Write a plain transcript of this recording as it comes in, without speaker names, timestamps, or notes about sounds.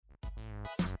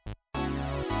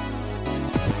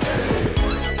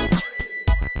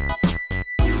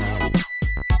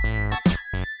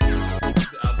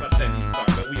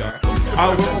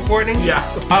Oh, we're recording? Yeah.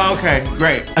 Oh, okay,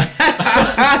 great.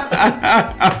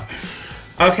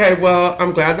 Okay, well,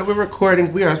 I'm glad that we're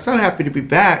recording. We are so happy to be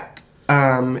back.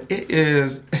 It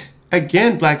is,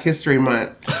 again, Black History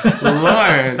Month.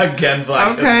 Lord. Again,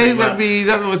 Black History Month. Okay,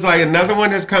 that was like another one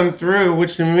has come through,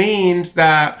 which means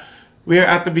that we're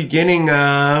at the beginning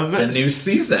of... the new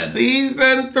season.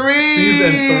 Season 3.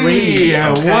 Okay.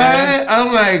 What?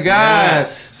 Oh, my God.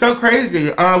 Yes. So crazy.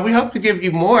 We hope to give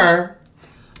you more...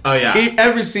 Oh, yeah.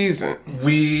 Every season.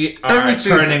 We are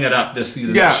turning it up this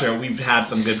season. Yeah. For sure. We've had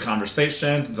some good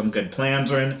conversations and some good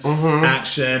plans are in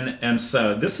action. And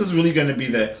so this is really going to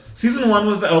be season 1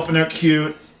 was the opener,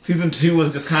 cute. Season 2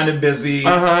 was just kind of busy. It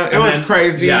was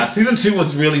crazy. Yeah, season 2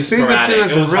 was really sporadic. Season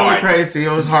 2 was really hard. Crazy. It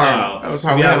was hard.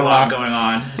 So, we had a lot going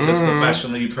on, just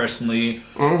professionally, personally.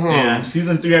 And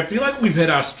season 3, I feel like we've hit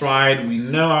our stride. We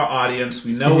know our audience.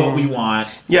 We know what we want.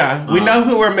 Yeah, we know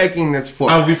who we're making this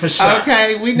for. Oh, we for sure.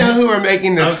 Okay, we know who we're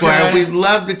making this for. And we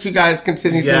love that you guys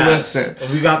continue to listen.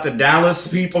 We got the Dallas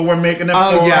people we're making it for.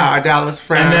 Oh, yeah, our Dallas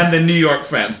friends. And then the New York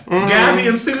friends. Gabby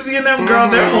and Susie and them, girl,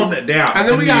 they're holding it down. And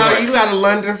then you got a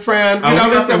London friend. You know,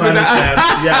 we got the London friends.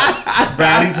 Yes.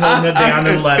 Brady's holding it down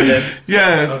in London.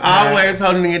 Yes, always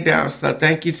holding it down. So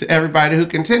thank you to everybody who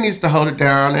continues to hold it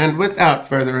down. And without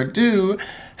further ado,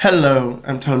 hello,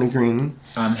 I'm Tony Green.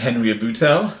 I'm Henry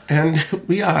Abuto. And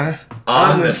we are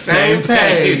on the same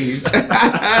page.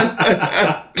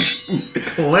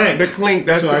 Clink. The clink,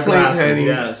 that's the clink, honey.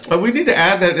 Yes. But we need to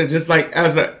add that just like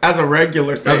as a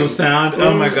regular thing. As a sound?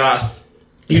 Oh my gosh.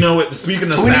 You know what? Speaking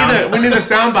of sound, we need a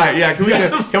sound bite. Yeah, can we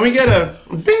get a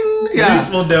bing? Yeah, Reese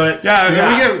will do it. Yeah,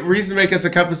 can we get Reese to make us a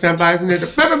couple sound bites? Speaking of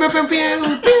sounds,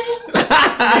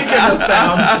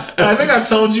 I think I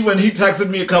told you when he texted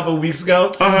me a couple weeks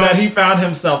ago that he found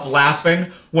himself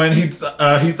laughing when he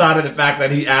thought of the fact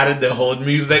that he added the hold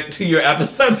music to your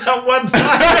episode that one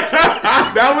time.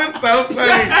 That was so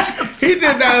funny. He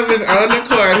did that of his own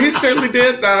accord. He surely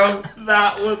did, though.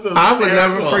 That was hysterical. I would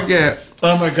never forget.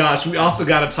 Oh my gosh, we also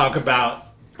got to talk about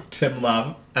Tim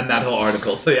Love and that whole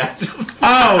article. So yeah,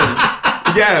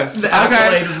 yes. The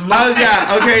Okay. Oh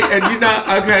yeah. Okay. And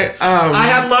okay. I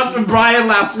had lunch with Brian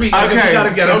last week. Okay. We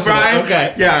gotta get into Brian, it.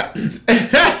 Okay. Yeah.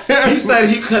 He said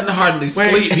he couldn't hardly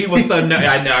sleep. He was so I know.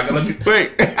 Let me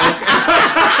wait.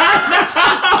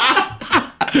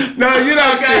 No, you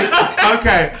don't.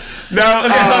 Okay. No.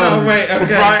 Okay. Hold on. Wait. Okay.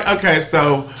 Brian, okay.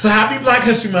 So happy Black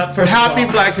History Month. First happy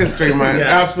Black History Month. Yes.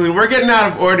 Absolutely. We're getting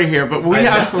out of order here, but we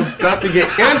have some stuff to get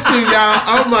into, y'all.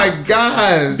 Oh my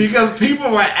gosh. Because people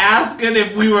were asking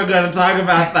if we were going to talk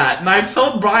about that, and I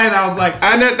told Brian, I was like,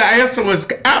 and the answer was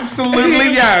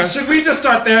absolutely yes. Should we just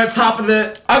start there, top of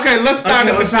the? Okay, let's start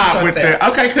at the top with that.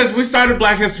 Okay, because we started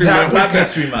Black History Month. Black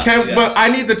History Month. Yes. But I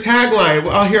need the tagline.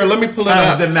 Oh, here, let me pull it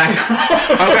up.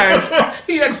 Okay.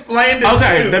 He explained it.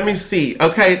 Okay, too. Let me see.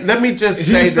 Okay, let me just say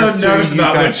this. He's so nervous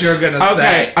about what you're gonna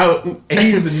say. Oh,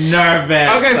 he's nervous.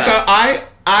 Okay, so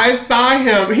I saw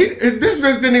him. This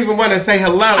bitch didn't even want to say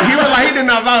hello. He was like, he didn't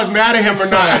know if I was mad at him or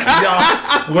not.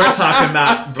 Y'all, we're talking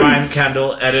about Brian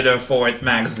Kendall, editor of Forward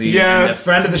Magazine, and a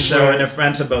friend of the show and a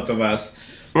friend to both of us.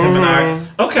 Him and I.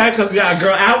 Okay, because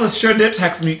girl, Alice sure did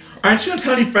text me. Aren't you and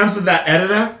Tony friends with that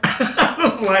editor? I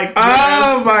was like, yes.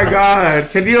 Oh my God.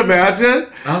 Can you imagine?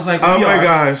 I was like, oh my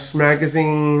gosh,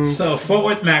 magazines. So, Fort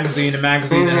Worth Magazine, a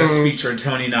magazine that has featured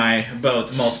Tony and I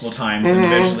both multiple times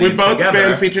individually. We've both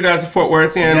been featured as a Fort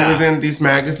Worthian within these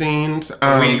magazines.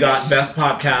 We got Best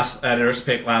Podcast Editors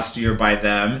pick last year by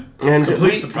them. And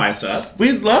complete surprise to us.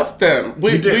 We love them.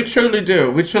 We truly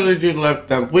do. We truly do love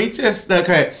them. We just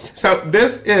so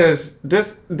this is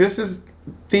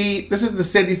the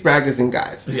Cities Magazine,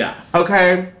 guys. Yeah.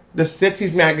 Okay. The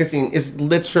Cities Magazine is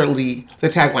literally the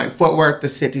tagline. Fort Worth, the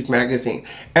Cities Magazine.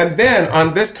 And then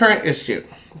on this current issue,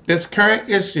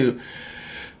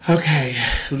 okay,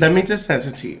 let me just set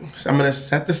it to you. So I'm going to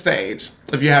set the stage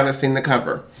if you haven't seen the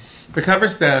cover. The cover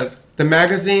says, the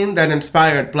magazine that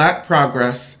inspired Black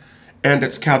progress and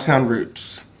its Cowtown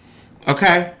roots.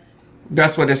 Okay?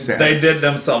 That's what it says. They did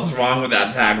themselves wrong with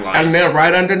that tagline. And then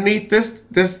right underneath this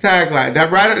tagline,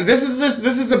 this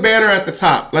is the banner at the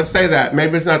top. Let's say that.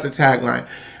 Maybe it's not the tagline.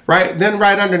 Right? Then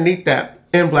right underneath that,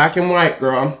 in black and white,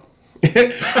 girl. Girl, you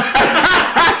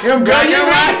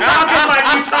right talking like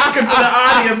you talking to the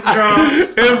audience, girl.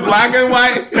 In black and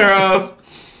white, girls,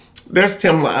 there's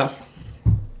Tim Love.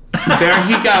 There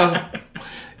he go.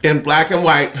 In black and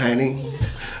white, honey.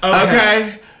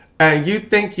 Okay? And you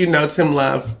think you know Tim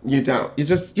Love, you don't.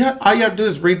 All you have to do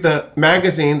is read the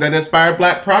magazine that inspired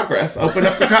Black progress. Open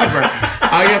up the cover.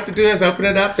 All you have to do is open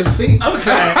it up and see.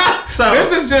 Okay. So So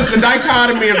this is just the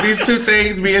dichotomy of these two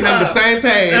things being on the same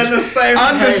page. On the same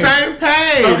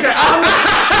page. Okay.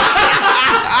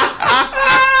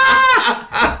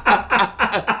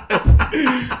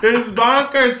 It's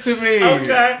bonkers to me.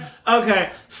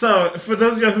 Okay. So, for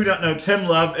those of you who don't know, Tim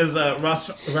Love is a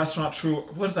restaurateur.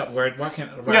 What is that word? Why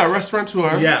can't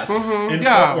restaurateur. Yes. Mm-hmm. In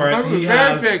Fort Worth. He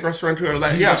very big restaurateur.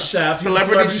 He's a chef.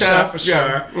 Celebrity chef for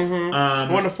sure.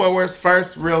 Mm-hmm. One of Fort Worth's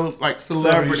first real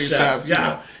celebrity chefs.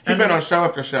 Yeah. He's been on show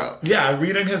after show. Yeah,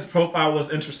 reading his profile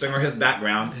was interesting, or his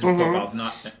background. His profile's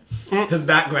not. His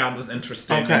background was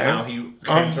interesting and how he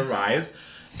came to rise.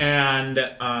 And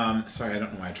sorry, I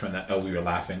don't know why I turned that. Oh, we were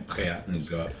laughing. Okay, yeah, it needs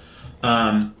to go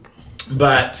up.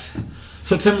 But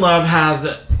so Tim Love has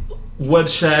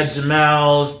Woodshed,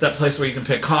 Jamel's, that place where you can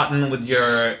pick cotton with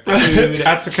your food. Attico.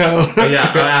 Attico. Okay,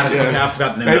 I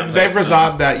forgot the name of that place. They've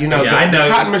resolved that. You know, I know.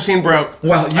 The cotton machine broke.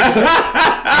 Well,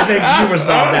 I think you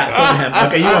resolved that for him.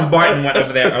 Okay, you and Barton went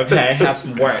over there. Okay, have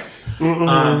some words.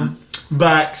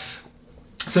 But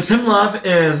so Tim Love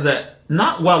is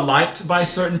not well liked by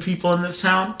certain people in this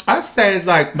town. I say,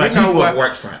 but people have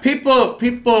worked for him.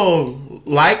 People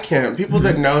like him. People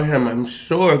that know him, I'm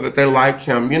sure that they like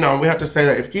him. You know, we have to say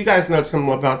that if you guys know Tim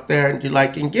Love out there and you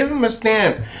like him, give him a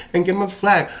stand and give him a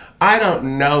flag. I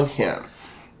don't know him,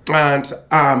 and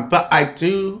but I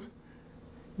do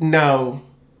know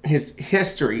his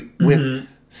history with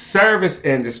service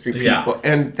industry people,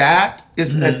 and that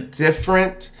is a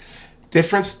different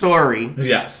story.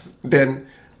 Yes. Than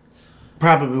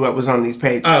probably what was on these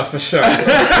pages. Oh, for sure. Yes.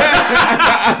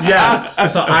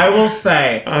 So I will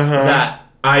say that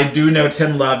I do know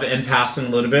Tim Love in passing a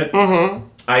little bit.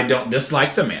 I don't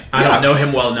dislike the man. I don't know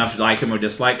him well enough to like him or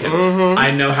dislike him.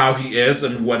 I know how he is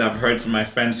and what I've heard from my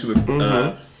friends who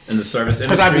are in the service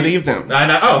industry. Because I believe them. I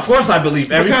know. Oh, of course I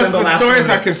believe every single last one. Because the stories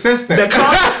are consistent. The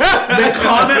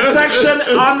comment section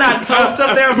on that post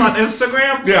up there was on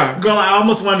Instagram. Yeah. Girl, I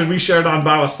almost wanted to reshare it on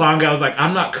Bawasanga. I was like,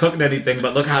 I'm not cooking anything,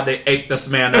 but look how they ate this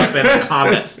man up in the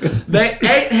comments. They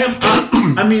ate him up.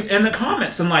 I mean, in the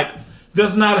comments. And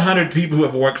there's not 100 people who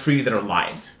have worked for you that are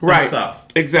lying. Right. So,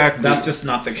 exactly. that's just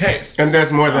not the case. And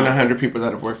there's more than 100 people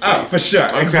that have worked for you. Oh, for sure.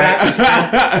 Okay.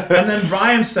 Exactly. And then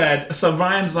Brian's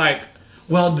like,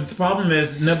 well, the problem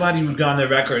is nobody would go on their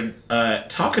record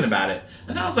talking about it.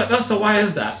 And I was like, oh, so why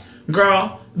is that?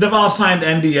 Girl, they've all signed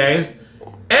NDAs.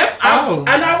 And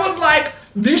I was like,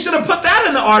 you should have put that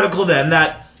in the article then,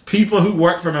 that people who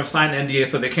work for him have signed NDAs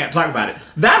so they can't talk about it.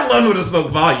 That alone would have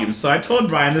spoke volumes. So I told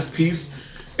Brian this piece,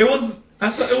 it was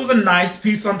a nice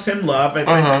piece on Tim Love. I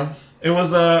think it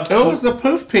was a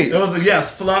poof piece. It was a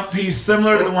fluff piece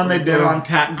similar to the one they did on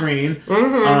Pat Green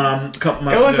a couple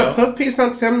months ago. It was a poof piece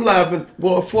on Tim Love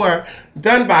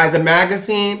done by the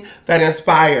magazine that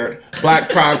inspired Black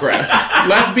Progress.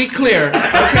 Let's be clear,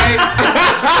 okay?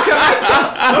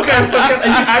 Okay, so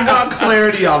I got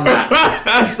clarity on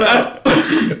that.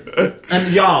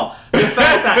 And y'all, the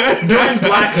fact that during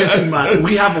Black History Month,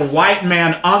 we have a white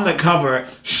man on the cover,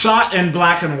 shot in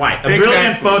black and white. A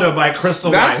brilliant photo by Crystal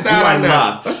Weiss, who I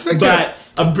love. But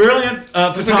a brilliant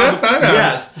photographer. It's a good photo.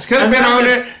 Yes. Could have been on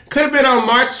it. Could have been on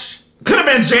March. Could have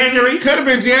been January. Could have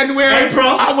been January. April.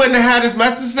 I wouldn't have had as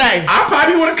much to say. I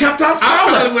probably would have kept on scrolling. I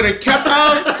probably would have kept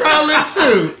on scrolling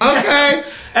too. Okay. Yes.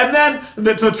 And then,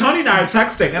 so Tony and I are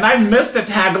texting, and I missed the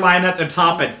tagline at the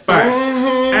top at first.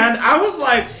 And I was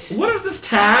like, what is this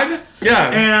tag?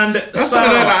 Yeah. And that's and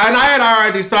I had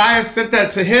already, so I had sent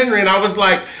that to Henry, and I was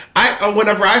like,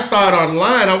 whenever I saw it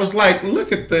online, I was like,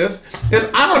 look at this. And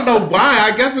I don't know why.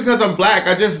 I guess because I'm black,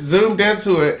 I just zoomed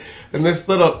into it. And the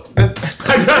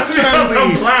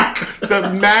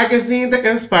magazine that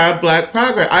inspired Black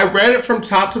Progress. I read it from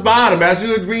top to bottom, as you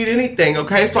would read anything,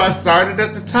 okay? So I started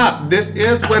at the top. This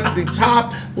is what the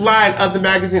top line of the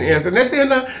magazine is. And it's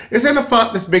in a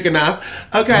font that's big enough,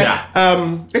 okay? Yeah.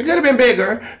 It could have been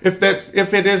bigger if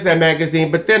it is that magazine,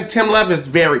 but then Tim Love is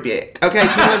very big, okay?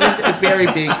 Tim Love is very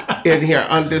big in here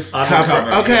on this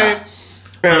cover, okay?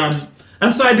 Yeah.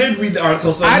 And so I did read the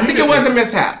article. So I think it was a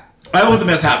mishap. It was a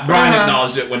mishap. Brian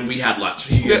acknowledged it when we had lunch.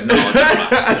 He acknowledged it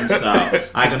much. And so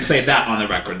I can say that on the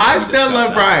record. I still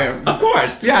love Brian. Of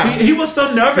course. Yeah. He was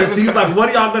so nervous. He was like, what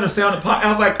are y'all going to say on the podcast? I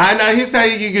was like... I know. He said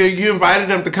you invited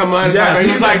him to come on. Yes,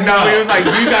 he's like, no. He was like,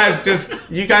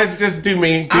 you guys just do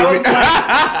me. I was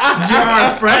like, you're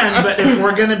our friend, but if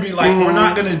we're going to be like, we're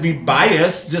not going to be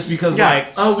biased just because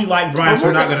we like Brian, so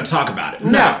we're not going to talk about it.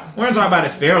 No. We're going to talk about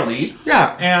it fairly.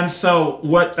 Yeah. And so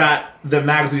what the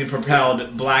magazine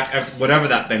propelled Black X, whatever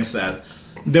that thing says,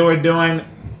 they were doing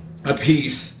a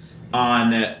piece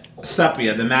on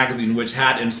Sepia, the magazine, which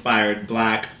had inspired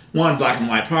Black and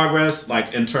White Progress,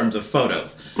 like in terms of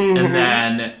photos. And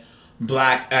then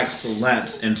black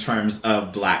excellence in terms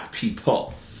of black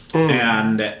people.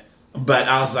 But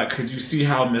I was like, could you see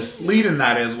how misleading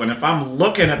that is when if I'm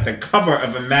looking at the cover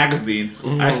of a magazine,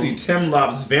 I see Tim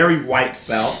Love's very white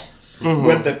self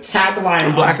with the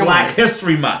tagline Black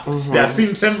History Month. Yeah, I've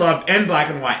seen Tim Love in black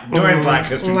and white during Black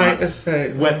History Month.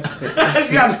 You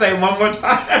gotta say it one more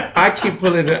time. I keep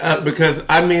pulling it up because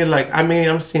I'm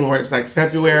seeing where it's like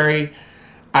February.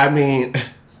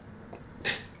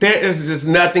 There is just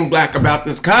nothing black about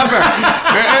this cover.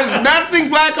 There is nothing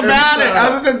black about it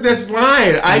other than this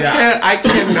line. I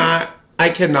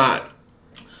cannot.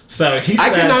 So he said, I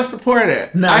cannot support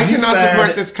it. No, I cannot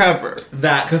support this cover.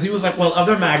 That, because he was like, well,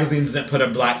 other magazines didn't put a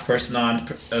black person on,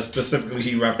 specifically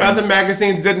he referenced. Other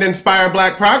magazines didn't inspire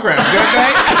black progress, did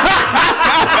they?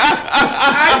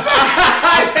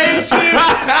 I hate you.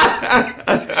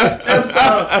 And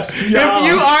so, if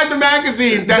you are the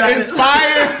magazine that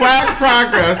inspired black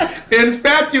progress in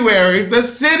February, the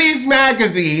city's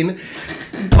magazine,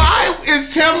 why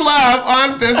is Tim Love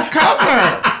on this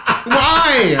cover?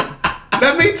 Why?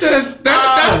 Let me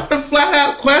that's the flat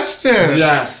out question.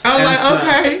 Yes. I'm like,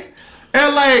 okay.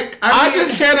 And I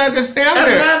just can't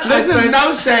understand it. This is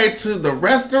no shade to the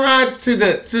restaurants, to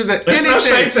the anything. It's no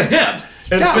shade to him.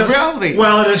 It's really.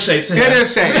 Well, it is shade to him. It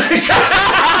is shade.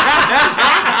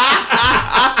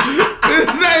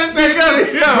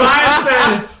 Brian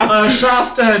said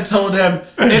Shasta had told him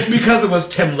it's because it was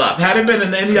Tim Love. Had it been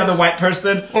any other white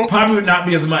person, probably would not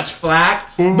be as much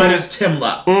flack, but it's Tim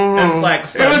Love. And it's like,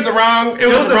 so it was the wrong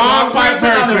white person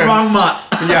on the wrong month.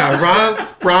 Yeah,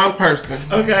 wrong person.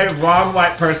 Okay, wrong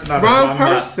white person on the wrong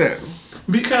person. Month.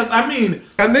 Because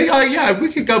and then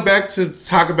we could go back to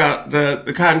talk about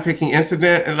the cotton picking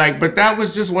incident and but that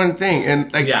was just one thing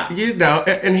and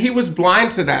and he was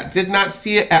blind to that, did not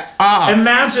see it at all.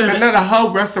 Imagine, and then the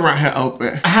whole restaurant had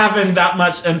opened, having that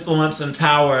much influence and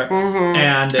power,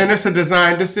 and it's a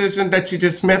design decision that you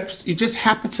just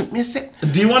happen to miss it.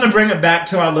 Do you want to bring it back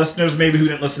to our listeners, maybe who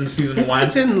didn't listen to season 1?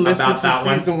 Didn't listen to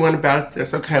season 1 about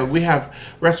this. Okay, we have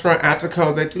Restaurant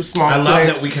Attico. They do small. I love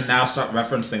that we can now start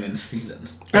referencing in seasons.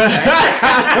 Okay.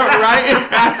 Right?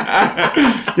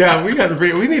 Yeah, we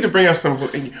need to bring up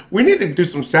we need to do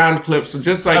some sound clips of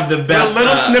just of the best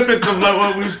little snippets of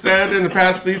what we've said in the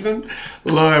past season.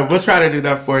 Lord, we'll try to do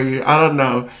that for you. I don't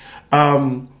know.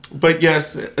 But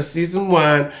yes, season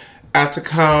 1,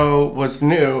 Attico was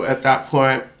new at that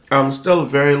point. Still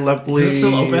very lovely. Is it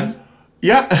still open?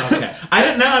 Yeah. Okay. I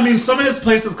didn't know. Some of his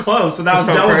places closed, so that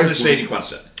was a shady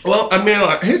question. Well,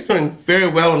 he's doing very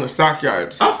well in the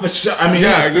stockyards. Oh, for sure. He's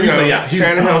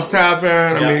Tannehill's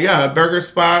Tavern. Burger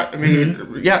spot.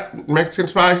 Mexican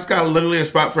spot. He's got literally a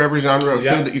spot for every genre of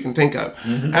food that you can think of.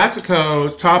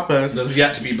 Attico's tapas. There's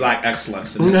yet to be black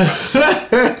excellence in this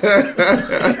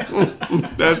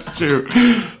That's true.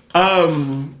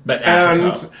 But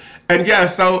Attico. And yeah,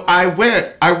 so I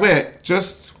went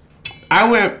just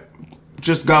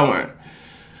going.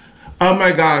 Oh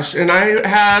my gosh. And I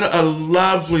had a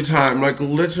lovely time,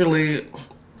 literally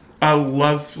a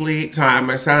lovely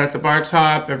time. I sat at the bar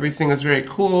top. Everything was very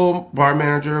cool. Bar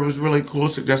manager was really cool.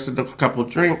 Suggested a couple of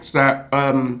drinks that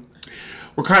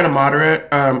were kind of moderate.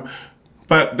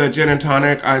 But the gin and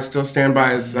tonic, I still stand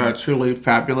by, is truly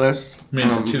fabulous.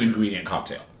 It's a 2-ingredient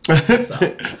cocktail.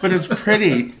 But it's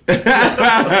pretty.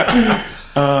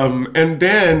 And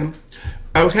then,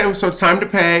 okay, so it's time to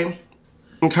pay.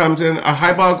 It comes in a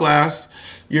highball glass.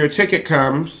 Your ticket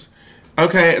comes.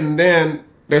 Okay, and then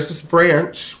there's this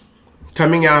branch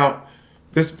coming out.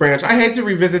 This branch. I hate to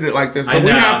revisit it like this, but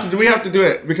we have to do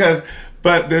it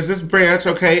but there's this branch,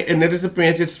 okay, and it is a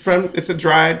branch. It's a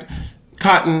dried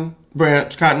cotton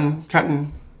branch,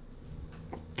 cotton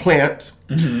plant.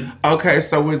 Mm-hmm. Okay,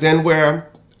 so within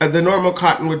where the normal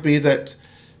cotton would be that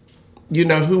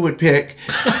who would pick.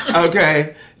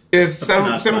 Okay, is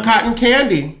some cotton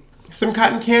candy. Some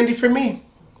cotton candy for me.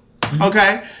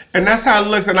 Okay? And that's how it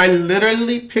looks. And I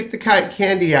literally picked the cotton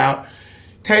candy out,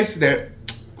 tasted it.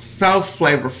 So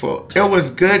flavorful. It was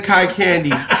good cotton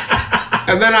candy.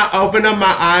 And then I opened up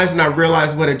my eyes and I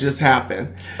realized what had just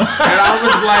happened. And I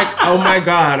was like, oh my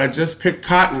God, I just picked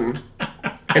cotton.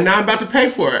 And now I'm about to pay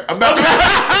for it.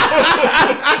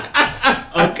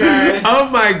 Okay. Oh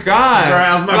my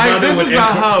God. Girl, this is a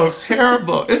hoax.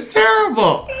 Terrible. It's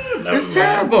terrible. It's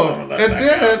terrible. And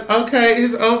then, okay,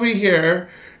 he's over here.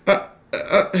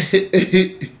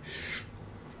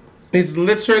 He's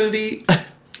literally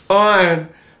on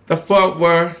the Fort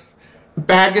Worth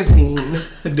magazine.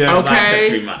 Okay?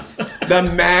 History Month. The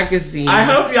magazine. I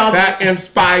hope y'all that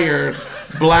inspired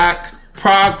black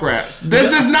progress.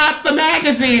 This is not the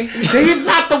magazine. He's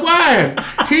not the one.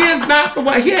 He is not the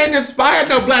one. He ain't inspired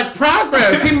no black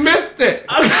progress. He missed it.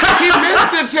 He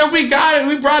missed it till we got it.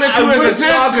 We brought it to his attention.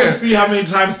 I wish y'all could see how many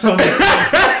times Tony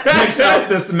picked up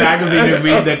this magazine and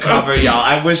read the cover, y'all.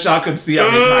 I wish y'all could see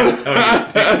how many times Tony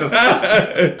picked this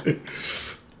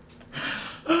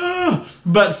up.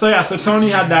 But so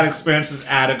Tony had that experience as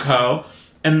Attico.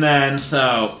 And then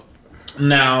so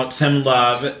now Tim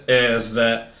Love is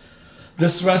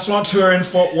this restaurateur in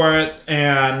Fort Worth,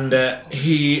 and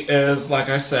he is, like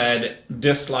I said,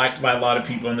 disliked by a lot of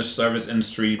people in the service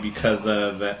industry because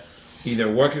of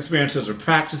either work experiences or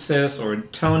practices or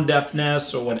tone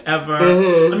deafness or whatever.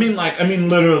 Mm-hmm. I mean,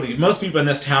 literally, most people in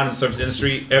this town in the service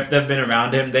industry, if they've been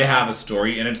around him, they have a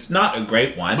story, and it's not a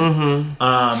great one.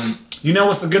 Mm-hmm. You know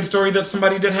what's a good story that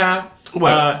somebody did have?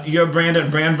 What? Your brand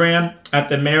at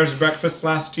the mayor's breakfast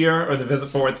last year, or the Visit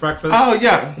Fort Worth breakfast. Oh,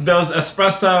 yeah. Those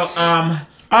espresso,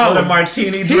 with a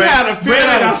martini drink. He had a few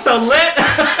Brandon got so lit.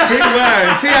 He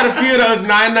was. He had a few of those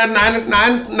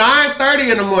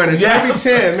 9:30 in the morning. Yes.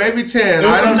 Maybe 10. It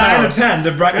was from 9 to 10.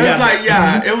 It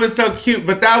was it was so cute.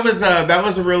 But that was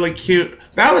a really cute.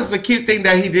 That was the cute thing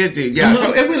that he did do. Yeah. Mm-hmm.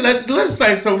 So if let's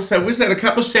say we said a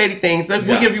couple shady things.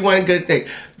 We'll give you one good thing.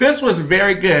 This was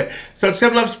very good. So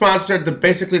Tim Love sponsored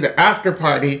basically the after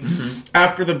party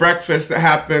after the breakfast that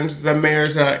happens, the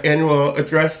mayor's annual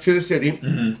address to the city.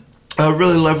 Mm-hmm. A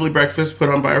really lovely breakfast put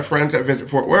on by our friends at Visit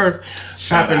Fort Worth.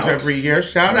 Happens every year.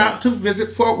 Shout out to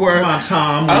Visit Fort Worth. Come on,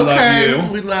 Tom. We love you.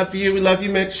 We love you. We love you,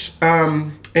 Mitch.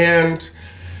 And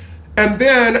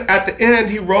then at the end,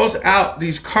 he rolls out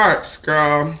these carts,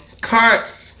 girl.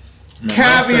 Carts.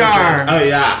 Caviar. Oh,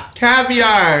 yeah.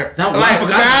 Caviar. Fabulous. I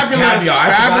forgot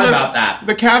about that.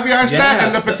 The caviar set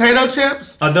and the potato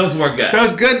chips. Oh, those were good.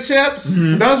 Those good chips?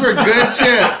 Mm-hmm. Those were good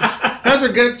chips. Those were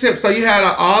good chips. So you had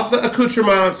all the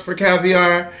accoutrements for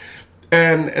caviar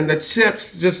and the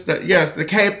chips, the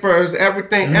capers,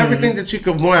 everything that you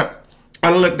could want.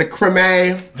 The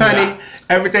creme, honey,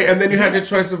 everything. And then you had the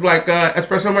choice of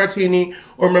espresso martini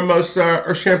or mimosa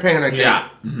or champagne, I guess. Yeah.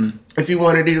 Mm-hmm. If you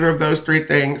wanted either of those three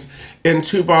things in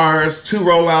 2 bars, 2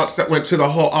 rollouts that went to the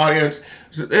whole audience.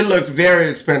 It looked very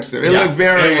expensive. It was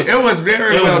very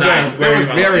well done. It was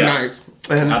very nice.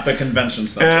 And, at the convention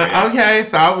center. Okay,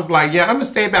 so I was like, I'm going to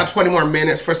stay about 20 more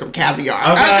minutes for some caviar.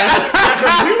 Okay.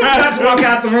 Because we were trying to walk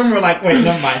out the room. We're like, wait,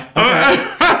 never mind. Okay.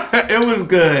 It was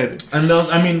good. And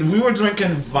we were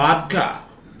drinking vodka.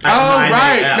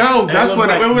 Right. No, that's what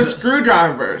it was.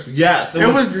 Screwdrivers. Yes, it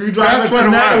was screwdrivers. That's what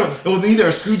it was. It was either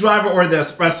a screwdriver or the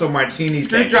espresso martini.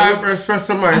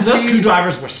 Espresso martini. And those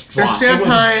screwdrivers were strong. The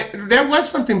champagne. There was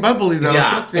something bubbly though.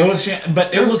 Yeah, it was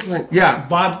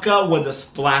vodka with a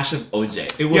splash of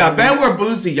OJ. They were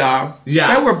boozy, y'all.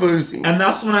 Yeah, they were boozy. And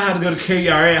that's when I had to go to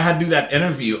KRA. I had to do that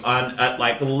interview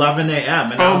at 11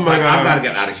 a.m. And I was like, I've got to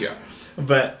get out of here.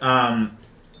 But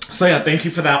thank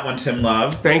you for that one, Tim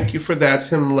Love. Thank you for that,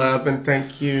 Tim Love, and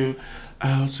thank you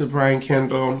to Brian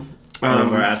Kendall.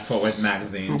 Over at Fort Worth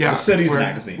Magazine, the city's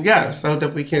magazine. Yeah, so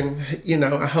that we can,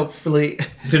 hopefully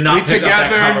do not pick up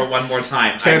that cover one more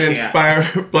time. Can inspire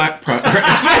black progress.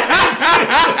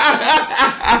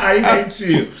 I hate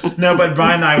you. No, but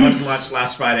Brian and I went to lunch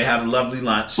last Friday, had a lovely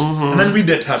lunch, and then we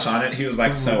did touch on it. He was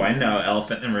like, so I know,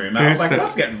 elephant in the room. I was like,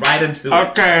 let's get right into it.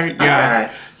 Okay, yeah.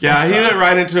 Okay. Yeah, he went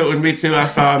right into it with me too. I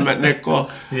saw him at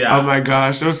Nickel. Yeah. Oh my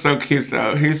gosh, it was so cute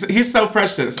though. He's so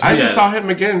precious. I just saw him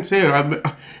again too.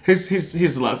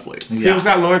 He's lovely. Yeah. He was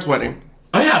at Lauren's wedding.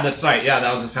 Oh yeah, that's right. Yeah,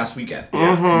 that was this past weekend.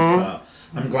 Yeah. Mm-hmm. So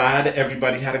I'm glad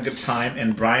everybody had a good time.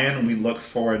 And Brian, we look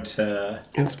forward to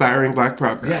inspiring Black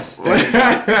progress.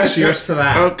 Yes. Cheers to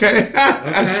that. Okay.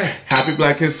 Happy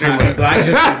Black History Month. Happy Black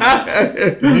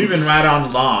History Month. We've been right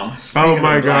on long. Oh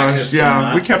my gosh.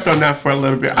 Yeah. We kept on that for a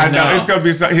little bit. I know. It's gonna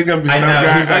be so. He's gonna be so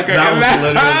great. That was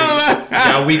literally.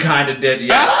 Yeah, we kind of did.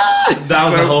 Yeah. That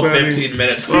was the whole funny. 15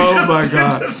 minutes. Oh my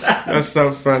god. That's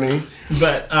so funny.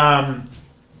 But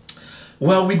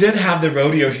well, we did have the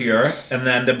rodeo here, and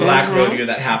then the black rodeo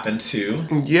that happened too.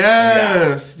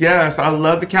 Yes. I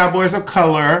love the Cowboys of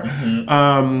Color.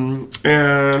 Mm-hmm.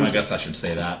 And I guess I should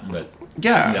say that, but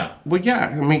yeah. Well, yeah.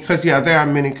 I mean, because there are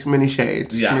many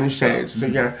shades. Yeah. Many shades. So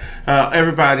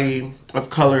everybody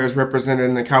of color is represented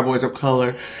in the Cowboys of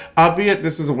Color, albeit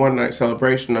this is a one-night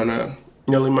celebration on a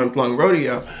nearly month-long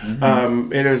rodeo.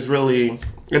 Mm-hmm. It is really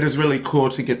cool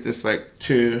to get this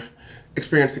to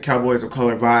experience the Cowboys of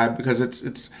Color vibe, because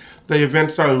it's the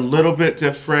events are a little bit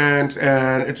different,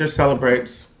 and it just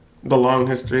celebrates the long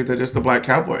history that is the Black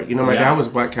Cowboy. My dad was a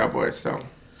Black Cowboy, so.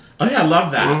 Oh yeah, I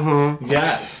love that. Mm-hmm.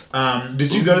 Yes.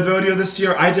 Did you go to the rodeo this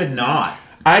year? I did not.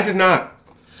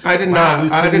 I did Wow,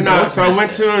 not. I did not. So I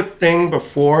went it. to a thing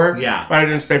before, Yeah. but I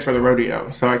didn't stay for the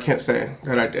rodeo, so I can't say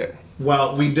that I did.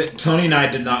 Well, we did. Tony and I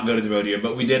did not go to the rodeo,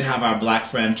 but we did have our black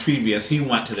friend Trevius. He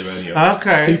went to the rodeo.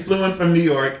 Okay. He flew in from New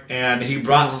York, and he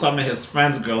brought some of his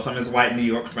friends, some of his white New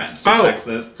York friends to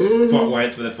Texas, Fort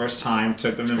Worth for the first time.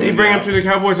 Took them to the rodeo. Did he bring them to the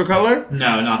Cowboys of Color?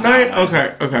 No, not that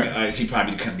one. Okay. He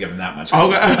probably couldn't give him that much.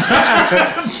 Okay.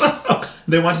 So,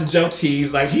 they went to Joe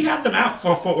T's. Like, he had them out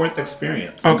for a Fort Worth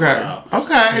experience. Okay.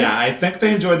 Yeah, I think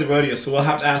they enjoyed the rodeo, so we'll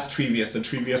have to ask Trevius. So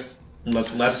Trevius,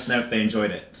 let us know if they enjoyed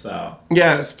it. So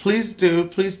yes, please do.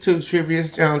 Please do.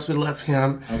 Trevius Jones, we love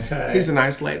him. Okay. He's a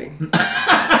nice lady. I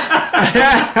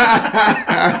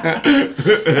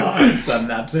said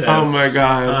that too. Oh my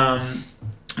God.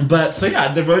 But so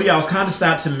yeah, the rodeo, I was kind of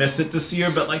sad to miss it this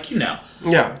year, but like, yeah,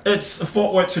 it's a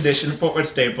Fort Worth tradition, Fort Worth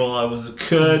staple. It was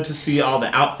good to see all the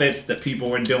outfits that people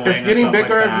were doing. It's getting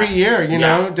bigger every year, you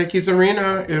know. Dickies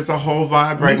Arena is the whole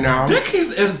vibe right now.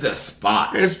 Dickies is the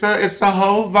spot. It's the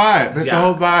whole vibe. It's the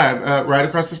whole vibe. Right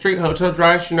across the street, Hotel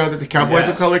Drive. You know that the Cowboys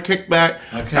of Color kickback.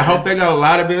 Okay. I hope they got a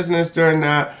lot of business during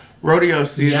that rodeo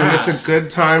season. Yes. It's a good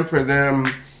time for them.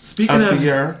 Speaking of the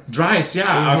year. Dries,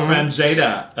 our friend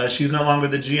Jada, she's no longer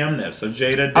the GM there. So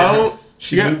Jada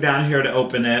did moved down here to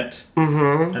open it.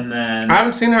 Mm-hmm. And then I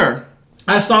haven't seen her.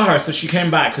 I saw her, so she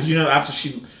came back because after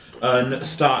she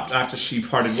stopped, after she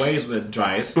parted ways with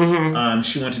Dries,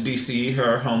 she went to DC,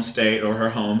 her home state or her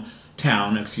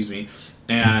hometown, excuse me,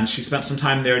 and she spent some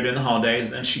time there during the holidays.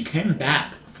 Then she came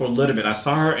back for a little bit. I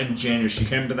saw her in January. She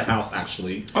came to the house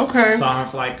actually. Okay. Saw her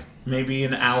for like maybe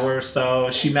an hour or so.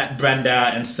 She met Brenda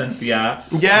and Cynthia.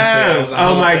 Yes. So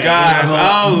oh my gosh.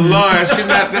 Oh Lord. She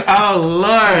met.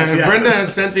 Lord. Yeah. Brenda and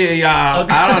Cynthia, y'all.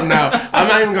 Okay. I don't know. I'm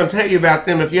not even gonna tell you about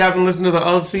them if you haven't listened to the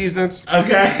old seasons.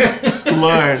 Okay.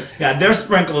 Lord. Yeah, they're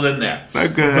sprinkled in there. They're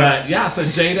good. But yeah, so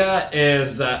Jada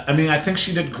is. I think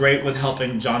she did great with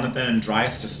helping Jonathan and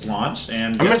Dries just launch.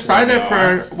 And I'm excited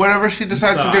for whatever she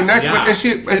decides to do next. Yeah.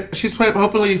 But she's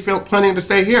hopefully planning to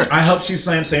stay here. I hope she's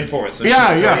playing St. Forward. So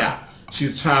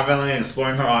she's traveling and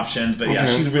exploring her options. But yeah,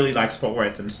 she really likes Fort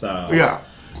Worth, and so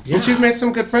And she's made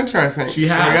some good friends here, I think. She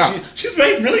has. She's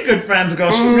made really good friends.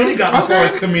 She really got the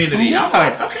Fort Worth community. Yeah. I'm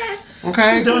like,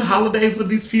 okay. She's doing holidays with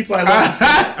these people. I love to see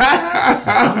it.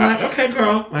 I'm like, okay,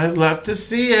 girl. I'd love to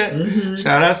see it. Mm-hmm.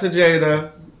 Shout out to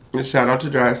Jada. And shout out to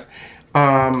Dries.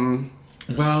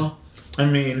 Well,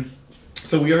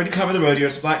 so we already covered the rodeo.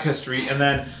 It's Black History. And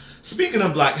then, speaking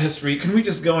of Black History, can we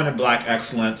just go into Black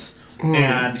Excellence?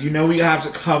 And we have to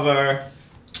cover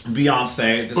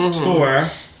Beyonce, this tour.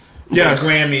 Yes.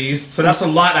 Grammys. So that's a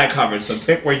lot I covered. So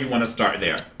pick where you want to start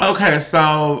there. Okay,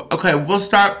 we'll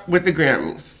start with the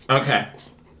Grammys. Okay.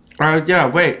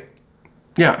 Grammys.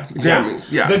 Yeah.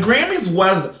 The Grammys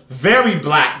was very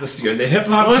black this year. The hip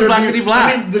hop was blackety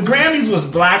black. The Grammys was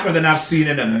blacker than I've seen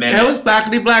in a minute. It was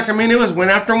blackety black. It was win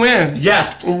after win.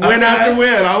 Yes. Win after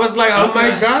win. I was like, oh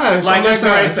my gosh. Like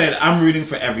I said, I'm rooting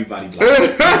for everybody black.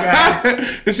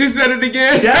 Okay. She said it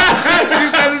again. Yeah. She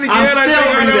said it again.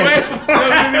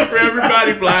 I'm rooting for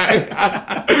everybody black.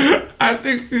 I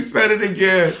think she said it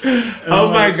again. Oh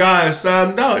my gosh.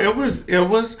 No, it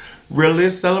was really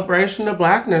a celebration of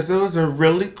blackness. It was a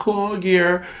really cool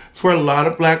year for a lot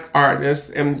of black artists,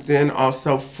 and then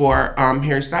also for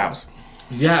Harry Styles.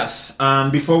 Yes.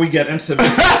 Before we get into Mr.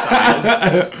 Styles,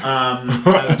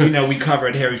 as we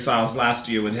covered Harry Styles last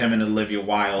year with him and Olivia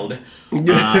Wilde, and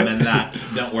that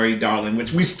 "Don't Worry, Darling,"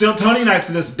 which we still, Tony and I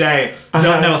to this day,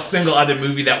 don't know a single other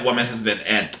movie that woman has been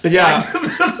in. Yeah.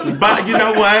 But you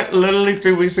know what? Literally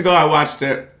 3 weeks ago, I watched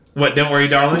it. What, Don't Worry,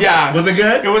 Darling? Yeah. Was it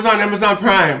good? It was on Amazon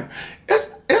Prime.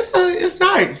 It's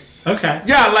nice. Okay.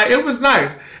 Yeah, it was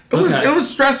nice. It was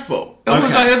stressful.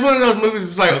 It's one of those movies.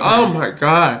 It's like, oh my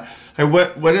God,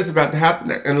 what is about to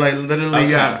happen? And literally,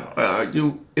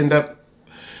 you end up.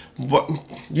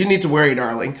 You need to worry,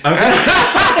 darling. Okay.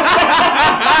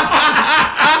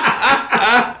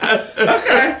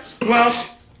 Okay. Well,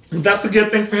 that's a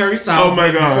good thing for Harry Styles. Oh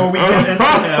my God. Before we get into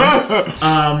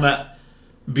him,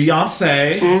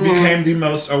 Beyonce became the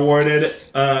most awarded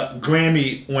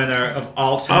Grammy winner of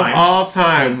all time. Of all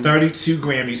time. With 32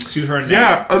 Grammys to her name.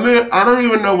 Yeah, I don't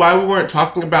even know why we weren't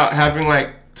talking about having,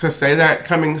 to say that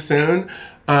coming soon.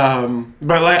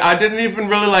 But, I didn't even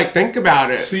really, think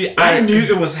about it. See, I knew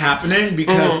it was happening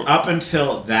because up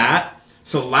until that,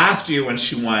 so last year when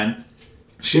she won,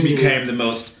 she became the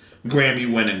most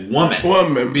Grammy-winning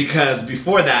woman. Because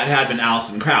before that, it had been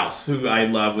Alison Krauss, who I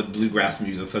love with bluegrass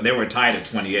music. So they were tied at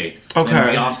 28. Okay.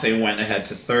 And Beyonce went ahead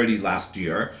to 30 last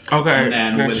year. Okay. And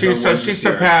then she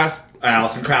surpassed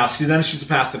Alison Krauss. She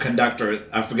surpassed the conductor.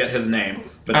 I forget his name,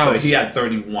 but so he had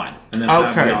 31, and then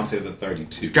Beyonce is at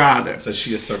 32. Got it. So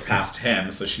she has surpassed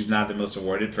him. So she's now the most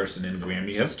awarded person in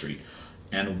Grammy history.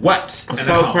 And what?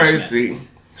 So crazy.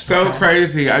 So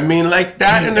crazy. I mean, like,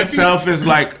 that in itself is,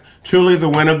 like, truly the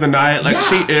win of the night. Like,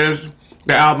 she is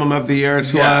the album of the year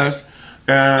to us.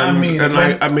 And,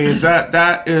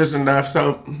 that is enough.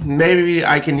 So maybe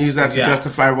I can use that to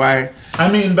justify why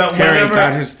but Harry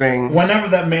got his thing. Whenever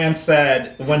that man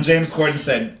said, when James Corden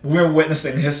said, "We're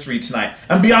witnessing history tonight,"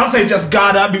 and Beyonce just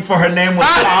got up before her name was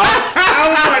called, I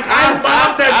was like, I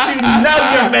love that you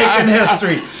know you're making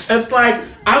history. It's like,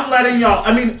 I'm letting y'all.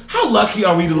 I mean, how lucky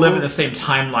are we to live in the same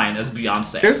timeline as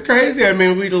Beyonce? It's crazy. I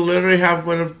mean, we literally have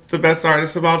one of the best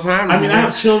artists of all time. I mean, I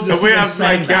have chills just even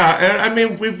saying that. And I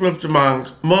mean, we've lived among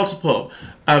multiple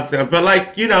of them, but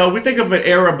like, you know, we think of an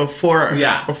era before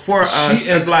us. She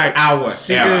is like our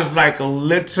She era. is like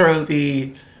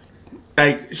literally.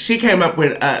 Like, she came up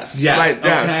with us. Yes. Like,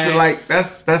 so like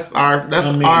that's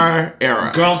our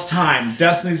era. Girls' Time,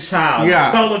 Destiny's Child,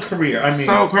 solo career. I mean,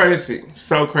 so crazy.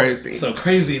 So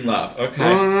crazy in love.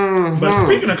 Okay. But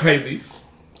speaking of crazy,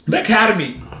 the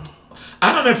Academy.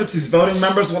 I don't know if it's these voting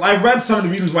members. Well, I read some of the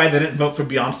reasons why they didn't vote for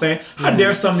Beyonce. How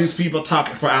dare some of these people talk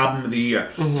for Album of the Year?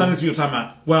 Some of these people talking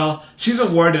about, well, she's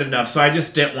awarded enough, so I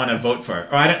just didn't want to vote for her,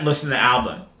 or I didn't listen to the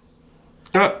album.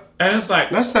 And it's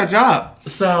like, that's their job.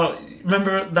 So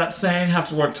remember that saying, have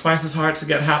to work twice as hard to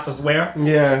get half as where?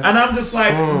 Yeah. And I'm just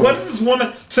like, what is this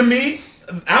woman? To me,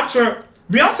 after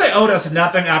Beyonce owed us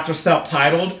nothing after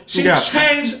Self-Titled. She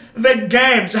changed the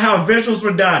game to how visuals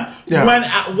were done,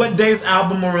 what day's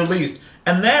album were released.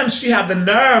 And then she had the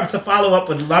nerve to follow up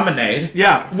with Lemonade.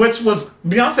 Yeah. Which was,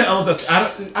 Beyonce owes us,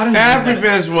 I don't every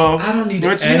visual. I don't need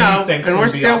anything from and we're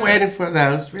Beyonce. Still waiting for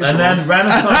those visuals. And then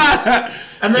Renaissance.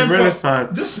 And then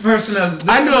Renaissance. This person has...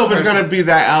 I knew it was going to be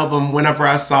that album whenever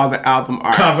I saw the album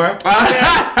art. Cover.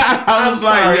 I was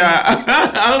like,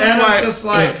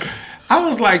 I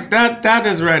was like, that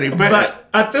is ready. But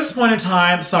at this point in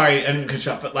time, sorry, I didn't cut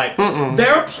you off, but like,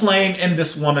 they're playing in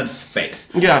this woman's face.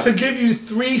 Yeah. To give you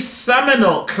 3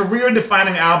 seminal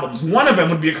career-defining albums. One of them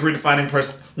would be a career-defining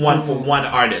one for one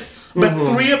artist. But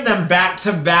 3 of them back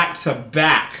to back to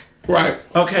back. Right.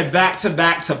 Okay, back to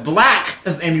back to black,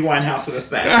 as Amy Winehouse would have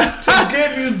said. To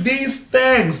give you these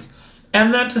things.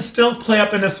 And then to still play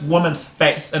up in this woman's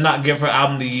face and not give her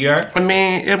album of the year. I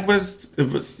mean, it was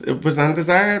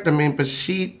undeserved. I mean, but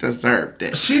she deserved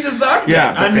it. She deserved it.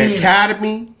 Yeah, but the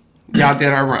Academy, y'all did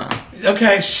her wrong.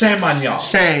 Okay, shame on y'all.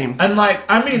 Shame. And like,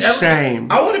 I mean,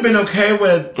 shame. I would have been okay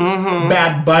with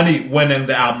Bad Bunny winning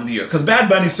the album of the year, because Bad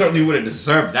Bunny certainly would have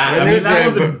deserved that. I mean, that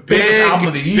was the biggest album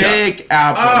of the year. Big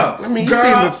album. I mean,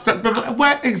 girl,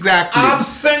 what exactly? I'm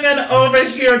singing over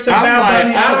here to Bad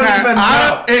Bunny. I don't even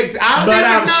know. But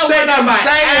I'm shaking my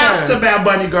ass to Bad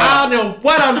Bunny, girl. I don't know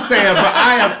what I'm saying, but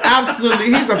I am absolutely.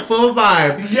 He's a full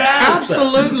vibe. Yes.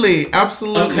 Absolutely.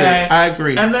 Okay. I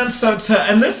agree. And then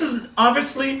and this is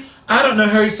obviously. I don't know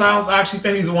Harry Styles. I actually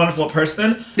think he's a wonderful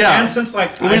person. Yeah. And since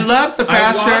like we love the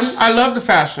fashion. I love the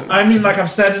fashion. I mean, like I've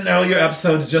said in earlier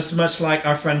episodes, just much like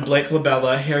our friend Blake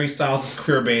LaBella, Harry Styles is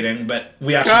queer baiting, but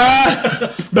we actually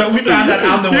but we found that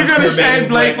I'm the one. You're gonna shade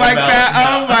Blake like that?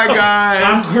 Oh my god.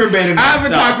 I'm queer baiting. I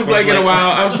haven't talked to Blake in a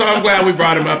while. I'm glad we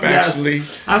brought him up actually.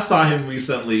 I saw him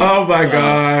recently. Oh my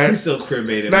god. He's still queer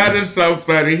baiting. That is so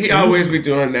funny. He always be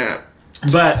doing that.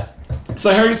 But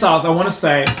so Harry Styles, I want to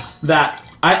say that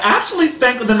I actually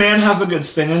think the man has a good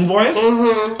singing voice.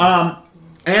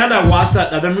 And I watched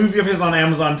that other movie of his on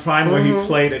Amazon Prime where he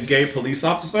played a gay police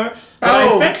officer. But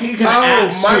I think he can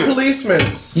act My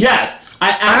Policeman. Yes.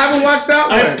 I haven't watched that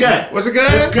one. It's good. Was it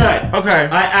good? It's good. Okay.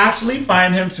 I actually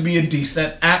find him to be a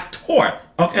decent actor.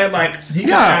 Okay, like he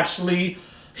can actually...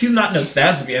 He's not no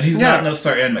thespian. He's not no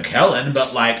Sir Ian McKellen,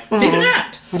 but like he can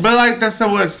act. But like that's so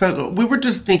we were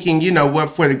just thinking, you know, what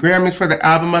for the Grammys for the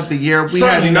album of the year, we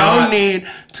Certainly had no need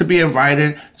to be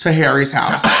invited to Harry's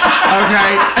house.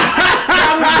 Okay,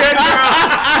 that was good, girl.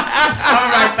 I'll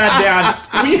write that down.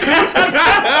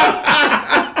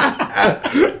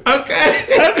 Okay.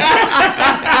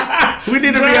 We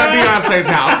need to be at Beyonce's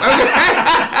house. Okay.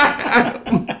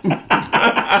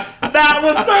 That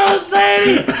was so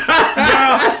shady.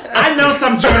 Girl, I know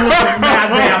some journalists is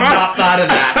mad they have not thought of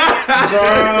that.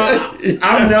 Girl,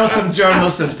 I know some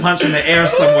journalists is punching the air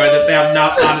somewhere that they have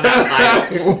not thought of that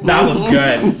title. That was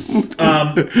good.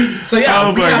 So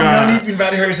yeah, we have no need to be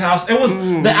invited to Harry's house. It was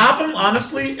the album,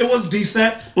 honestly, it was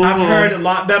decent. I've heard a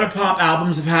lot better pop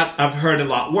albums. I've heard a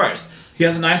lot worse. He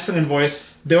has a nice singing voice.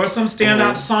 There was some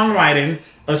standout songwriting.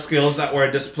 skills that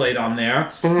were displayed on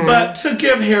there. But to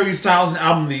give Harry Styles an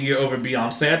album of the year over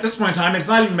Beyonce, at this point in time, it's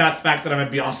not even about the fact that I'm a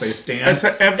Beyonce stan.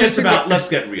 It's about let's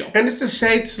get real. And it's a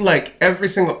shade to like every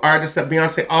single artist that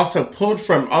Beyonce also pulled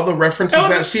from, all the references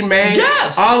that she made.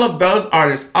 Yes. All of those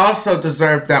artists also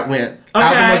deserved that win. Okay.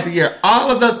 Album of the year.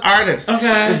 All of those artists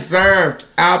deserved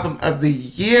album of the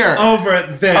year. Over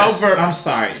this. I'm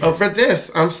sorry. Over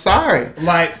this. I'm sorry.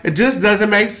 Like, it just doesn't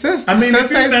make sense. I mean,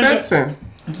 sense.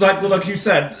 It's like you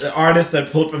said, the artists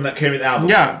that pulled from that carried the album.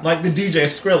 Yeah. Like the DJ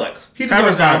Skrillex. He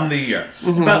deserves album of the year.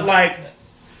 But like,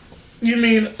 you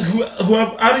mean,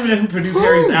 whoever, I don't even know who produced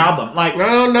Harry's album. Like, I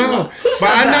don't know. But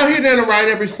I know he didn't write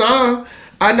every song.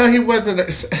 I know he wasn't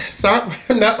a song.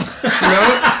 No.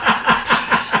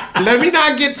 Let me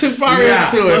not get too far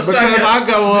into it because I'll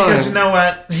go on. Because you know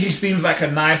what? He seems like a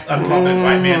nice, unpublic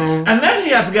white man. And then he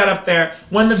has to get up there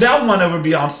when Adele won over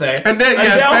Beyonce. And then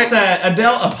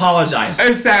Adele apologized.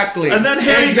 Exactly. And then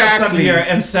Harry gets up here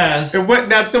and says. And what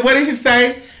did he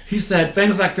say? He said,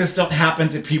 things like this don't happen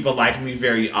to people like me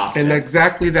very often. And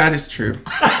exactly that is true.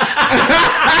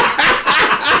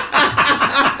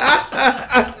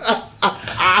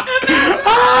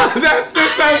 That's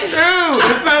just so true.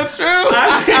 It's so true.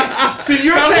 See,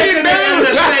 you're taking it in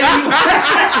the shade.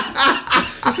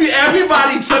 See,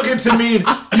 everybody took it to mean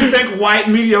you think white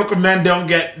mediocre men don't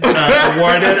get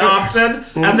awarded often,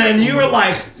 and then you were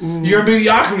like, "Your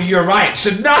mediocrity, you're right,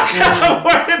 should not get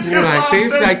awarded." You're like often.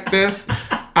 things like this.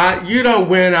 You don't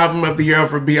win album of the year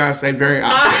over Beyonce very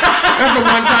often. That's a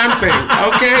one-time thing,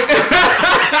 okay?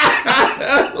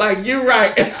 Like, you're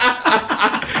right.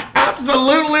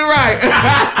 Absolutely right.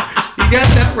 You got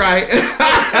that right.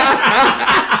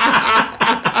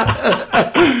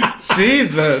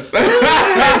 Jesus.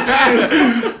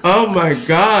 Oh my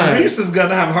God. Reese is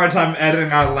gonna have a hard time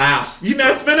editing our laughs. You know,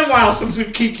 it's been a while since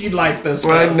we've kikied like this.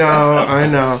 I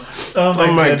know. Oh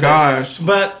my gosh.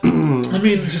 But I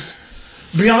mean, just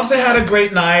Beyonce had a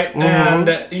great night,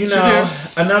 and you know,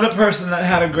 another person that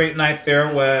had a great night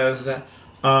there was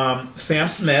Sam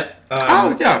Smith.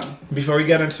 Before we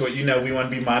get into it, you know, we want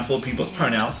to be mindful of people's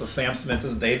pronouns. So Sam Smith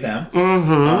is they, them.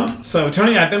 So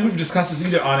Tony, I think we've discussed this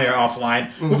either on air or offline.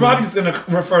 We're probably just going to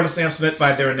refer to Sam Smith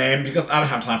by their name because I don't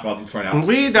have time for all these pronouns.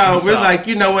 We don't. We're like,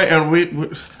 you know what, and we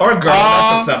or girl,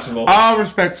 that's acceptable. All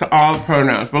respect to all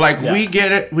pronouns, but like we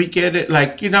get it.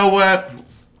 Like, you know what?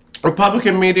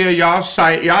 Republican media, y'all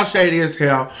shady as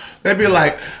hell. They'd be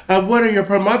like, what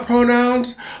are my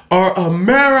pronouns are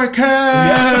American.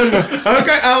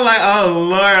 Okay, I'm like, oh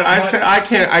Lord, I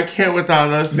can't with all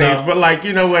those things. No. But like,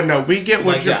 you know what? No, we get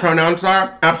what your pronouns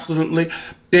are. Absolutely,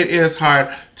 it is hard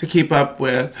to keep up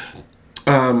with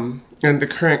in the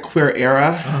current queer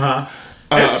era.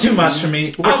 It's too much for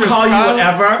me. I'll call you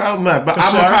whatever. So much, but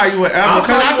I'm gonna call you whatever. I'll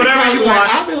call you whatever you want.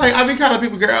 I'll be calling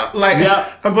people girl. Like,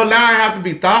 but now I have to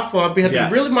be thoughtful. I have to be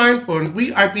really mindful, and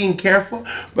we are being careful.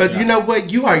 But you know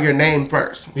what? You are your name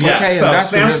first. Okay, and so that's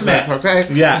Sam Smith. Okay,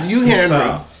 You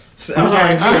Henry.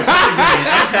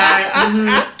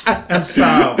 And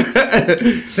so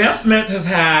Sam Smith has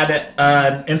had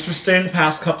an interesting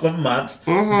past couple of months.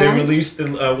 They released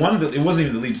it wasn't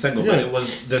even the lead single, but it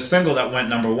was the single that went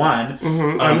number one,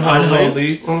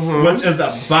 Unholy, which is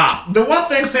a bop. The one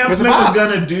thing Sam Smith is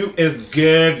gonna do is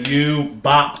give you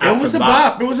bop after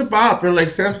bop. It was a bop. And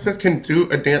like Sam Smith can do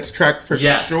a dance track for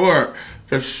sure.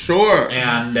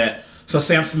 And so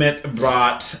Sam Smith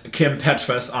brought Kim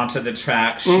Petras onto the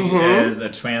track. She is a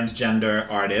transgender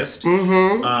artist.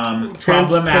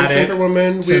 Problematic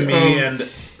woman, to me and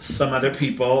some other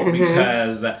people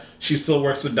because she still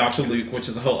works with Dr. Luke, which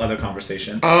is a whole other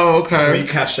conversation. Oh, okay. Free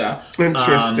Kesha.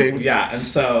 Interesting. And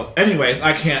so, anyways,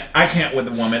 I can't with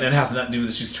a woman. It has nothing to do with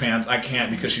that she's trans. I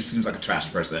can't because she seems like a trash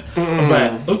person.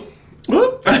 But oh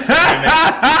well.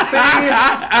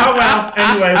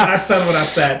 Anyways, I said what I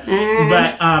said.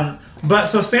 But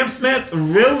so Sam Smith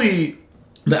really,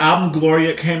 the album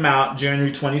Gloria came out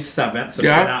January 27th, so it's been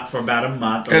out for about a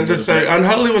month. And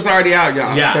Unholy was already out,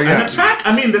 y'all. Yeah, so, and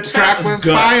the track was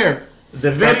good. Fire.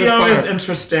 The video is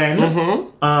interesting.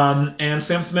 And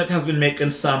Sam Smith has been making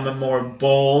some more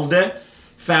bold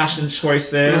fashion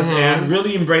choices and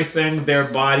really embracing their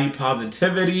body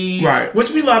positivity, which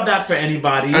we love that for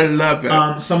anybody. I love it.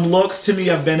 Some looks to me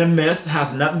have been a miss.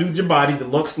 Has nothing to do with your body. The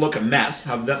looks look a mess.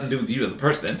 Has nothing to do with you as a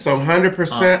person. So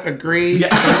 100% agree. Yeah,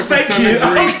 100% thank you.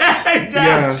 Agree. Okay,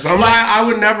 yes. I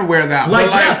would never wear that.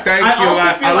 Like, thank you. I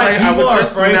also feel like people are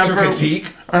afraid to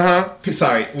critique.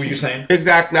 Sorry, what were you saying?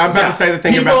 Exactly. I'm about to say the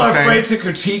thing you're about to say. People are afraid to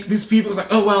critique these people. It's like,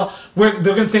 oh, well,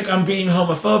 they're going to think I'm being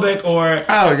homophobic or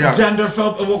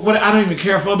genderphobic. What, I don't even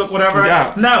care, phobic, whatever.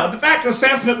 Yeah. No, the fact is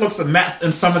Sam Smith looks a mess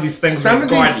in some of these things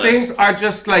regardless. Of these things are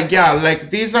just like,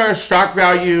 these are shock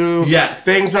value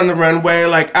things on the runway,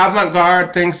 like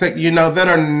avant-garde things that, that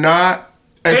are not...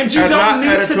 And you don't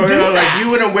need to do that. Like, you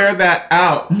wouldn't wear that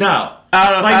out. No. You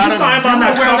saw him on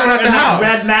that cover in that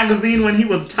red magazine when he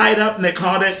was tied up, and they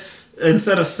called it,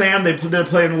 instead of Sam, they're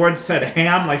playing words that said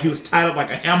ham, like he was tied up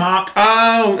like a hammock.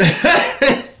 Oh.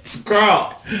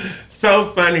 Girl.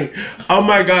 So funny. Oh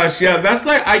my gosh. Yeah, that's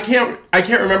like, I can't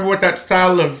remember what that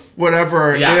style of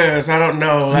whatever it is. I don't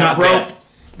know.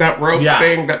 That rope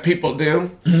thing that people do.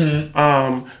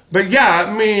 Mm-hmm. But yeah,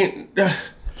 I mean...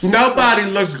 Nobody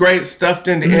looks great stuffed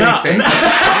into anything. I'm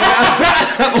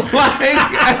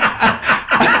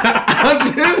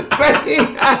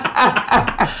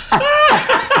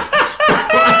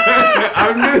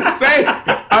just saying.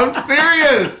 I'm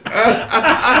serious.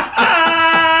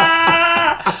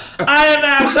 I am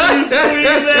actually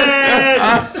screaming.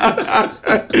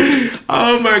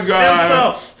 Oh my God. And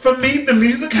so, for me, the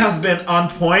music has been on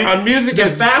point. Music the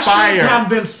is fire. The fashions have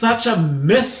been such a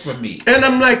miss for me. And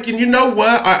I'm like, and you know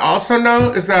what? I also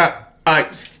know is that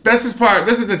this is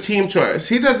the team choice.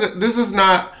 This is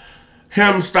not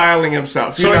him styling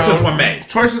himself. Choices were made.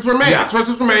 Yeah.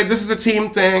 Choices were made. This is a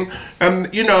team thing. And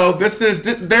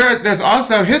there's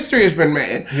also history has been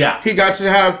made. Yeah. He got to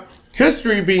have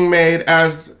history being made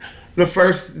as the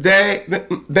first they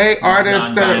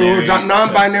artists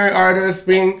non-binary artists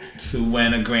being to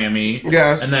win a Grammy.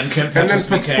 Yes. And then Kim Petras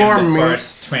became the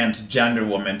first transgender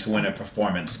woman to win a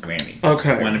performance Grammy.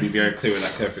 Okay. I want to be very clear with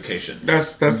that clarification.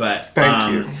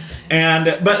 Thank you.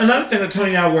 But another thing that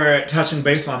Tony and I were touching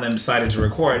base on and decided to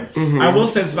record, I will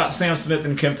say this about Sam Smith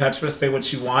and Kim Petras, say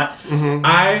what you want.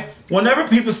 Whenever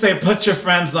people say put your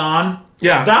friends on,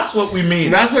 that's what we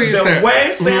mean. That's what you said. The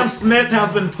way Sam Smith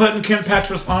has been putting Kim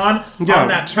Petras on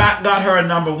that track got her a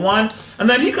 #1. And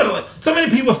then he could have, so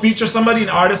many people feature somebody, an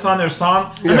artist on their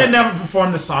song, and they never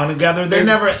perform the song together. They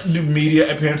never do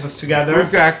media appearances together.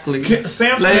 Exactly.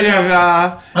 Sam Smith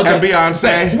and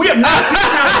Beyoncé. We have never seen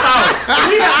Telephone.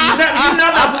 You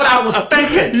know that's what I was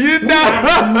thinking. We've never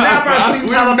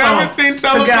seen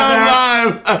Telephone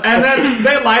live. And then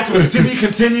they lied to us, to be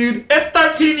continued. It's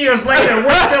 13 years later.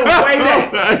 We're still waiting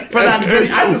for that video.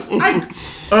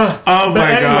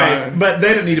 But they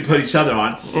didn't need to put each other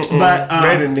on. But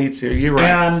they didn't need to. You're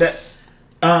right.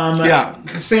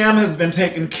 And Sam has been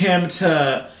taking Kim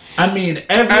to, every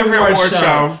award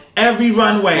show, every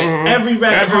runway, every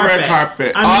red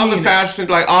carpet. All the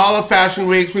fashion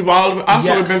weeks. We've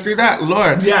been through that.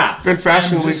 Lord, been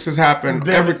fashion weeks has happened.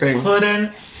 Everything.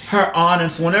 Putting her on, and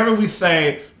so whenever we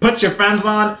say put your friends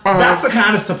on, that's the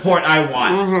kind of support I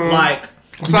want.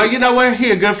 So you know what? He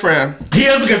a good friend. He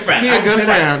is a good friend. He a good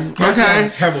friend. He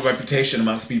has a terrible reputation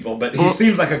amongst people, but he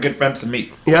seems like a good friend to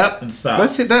me. Yep. And so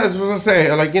that's what I say.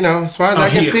 As far as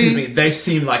I can see, they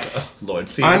seem like Lord.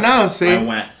 See, I know. See, I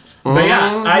went. But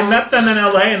I met them in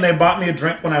LA, and they bought me a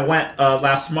drink when I went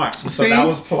last March. So that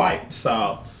was polite.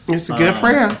 So it's a good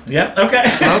friend. Yep. Okay.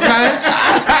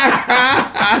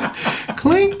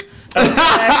 Clink.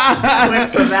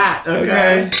 Clink to that.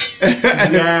 Okay.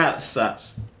 Yes.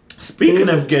 Speaking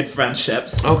of good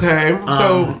friendships. Okay.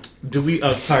 So do we?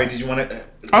 Oh, sorry. Did you want to?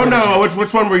 Oh no.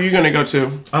 Which one were you going to go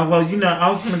to? Well, I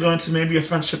was going to go into maybe a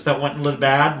friendship that went a little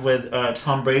bad with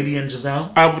Tom Brady and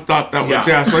Giselle. I thought that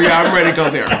was So I'm ready to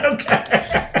go there.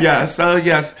 Okay. Yeah. So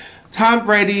yes, Tom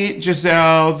Brady,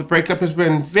 Giselle. The breakup has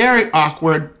been very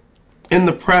awkward in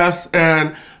the press,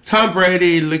 and Tom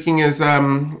Brady looking as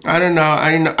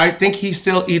I think he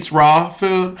still eats raw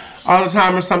food all the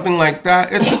time or something like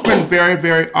that. It's just been very,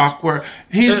 very awkward.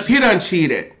 He done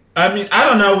cheated. I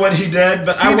don't know what he did,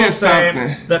 but I will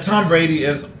say that Tom Brady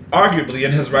is arguably,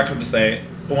 in his record to say,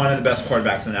 one of the best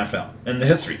quarterbacks in the NFL in the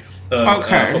history of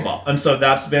football. And so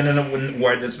that's been a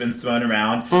word that's been thrown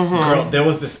around. Girl, there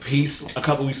was this piece a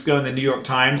couple weeks ago in the New York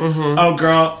Times. Oh,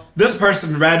 girl, this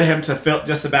person read him to feel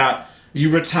just about you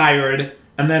retired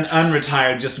and then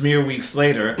unretired just mere weeks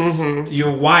later.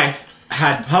 Your wife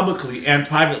had publicly and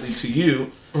privately to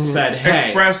you said, hey.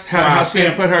 Expressed how she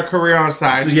had put her career on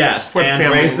side. Yes,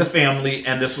 and raised the family,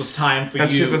 and this was time for you.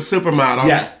 And she's a supermodel.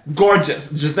 Yes, gorgeous.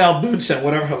 Giselle Bündchen,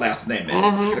 whatever her last name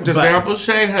is. Giselle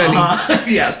Boucher,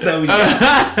 honey. Yes, there we go.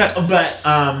 But,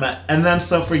 and then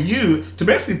so for you to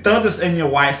basically throw this in your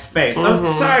wife's face.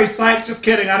 Sorry, psych, just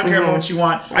kidding. I don't care about what you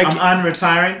want. I'm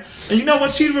unretiring. And you know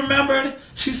what she remembered?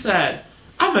 She said,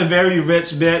 I'm a very rich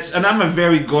bitch, and I'm a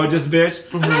very gorgeous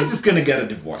bitch, and I'm just gonna get a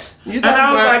divorce. You and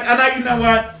I was like, you know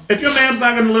what? If your man's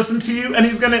not gonna listen to you, and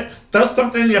he's gonna throw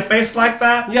something in your face like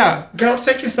that, girl,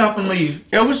 take yourself and leave.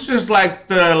 It was just like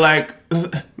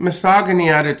misogyny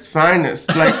at its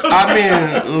finest. Like, I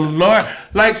mean, Lord,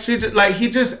 like he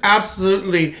just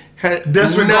absolutely had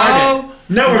disregarded,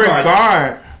 no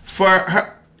regard for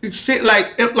her. She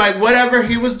like whatever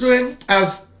he was doing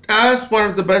as one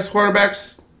of the best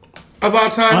quarterbacks of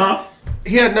all time,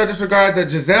 he had no disregard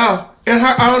that Giselle, in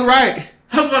her own right,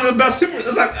 was one of the best super.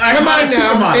 It's like come on now,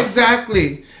 supermodel.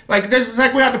 Exactly. Like it's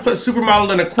like we have to put supermodel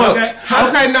in the quotes.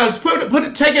 Okay, no, put it.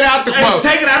 Take it out the quotes.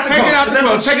 Take it out the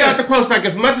quotes. Take it out the quotes. Like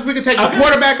as much as we can take the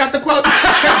quarterback out the quotes,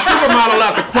 take the supermodel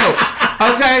out the quotes.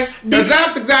 Okay, because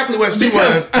that's exactly what she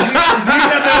was. Do you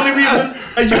know the only reason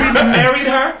you even married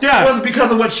her? Yeah, was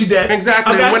because of what she did.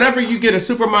 Exactly. Okay? Whenever you get a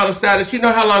supermodel status, you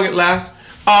know how long it lasts.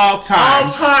 All time.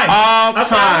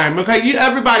 Okay.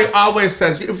 Everybody always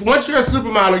says if once you're a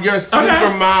supermodel, you're a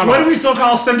supermodel. What do we still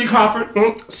call Cindy Crawford?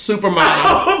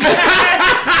 Supermodel. Okay.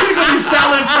 She's gonna be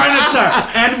selling furniture,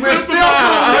 and we're still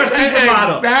calling her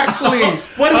supermodel. Exactly.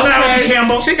 What is Naomi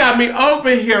Campbell? She got me over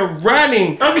here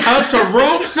running out to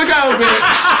rooms to go, bitch.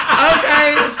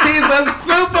 Okay, she's a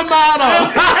supermodel.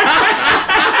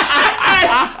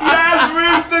 Yes,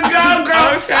 rooms to go,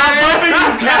 girl. Okay. I'm hoping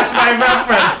you catch my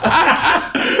reference.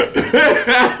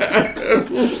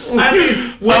 I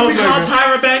mean, what do we call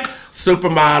Tyra Banks?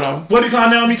 Supermodel. What do you call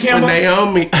Naomi Campbell?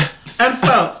 Naomi. And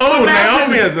so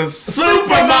Naomi is a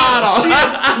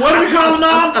supermodel. What do we call her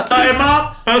mom?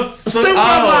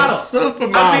 Supermodel.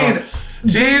 Supermodel. I mean,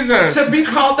 Jesus. To be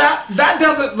called that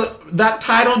that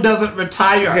title doesn't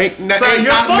retire. So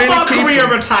your football career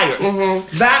retires.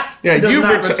 Mm-hmm. That does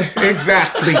not retire.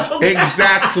 Exactly.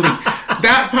 Exactly.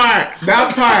 That part.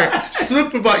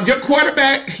 Supermodel. Your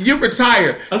quarterback, you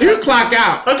retire. Okay. You clock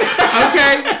out.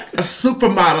 Okay. A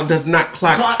supermodel does not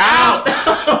clock out.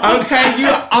 Okay.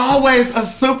 You're always a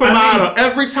supermodel.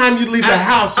 Every time you leave the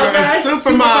house, you're a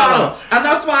supermodel. And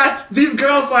that's why these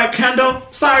girls like Kendall,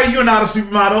 sorry, you're not a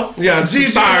supermodel. Yeah,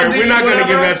 Gigi, sorry, we're not going to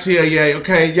give that to you yet,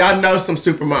 okay? Y'all know some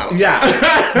supermodels. Yeah.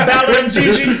 Bella and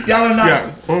Gigi, y'all are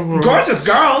not gorgeous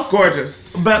girls. Gorgeous.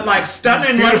 But like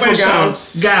stunning beautiful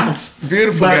gowns.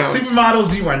 Beautiful but gowns. But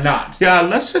supermodels, you are not. Yeah,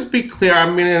 let's just be clear. I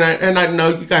mean, and I know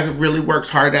you guys have really worked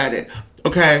hard at it,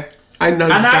 okay? I know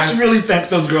you guys. And I actually really think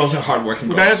those girls are hardworking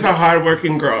girls. Those are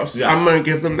hardworking girls. Yeah. I'm going to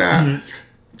give them that. Mm-hmm.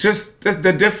 Just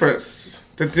the difference.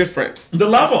 The difference. The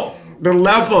level.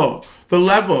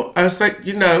 I was like,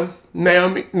 you know,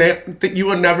 Naomi, you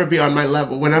will never be on my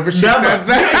level. Whenever she says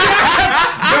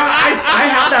that. Girl, I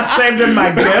have that saved in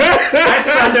my gift. I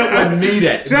send it when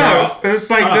needed. No, it's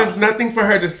like there's nothing for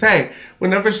her to say.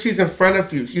 Whenever she's in front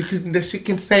of you, she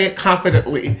can say it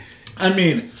confidently. I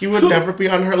mean, you would never be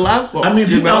on her level. I mean,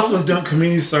 who else was doing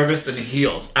community service in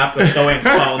heels after throwing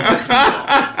phones at people?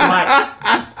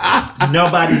 Like,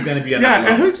 nobody's going to be on that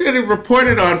level. And who's getting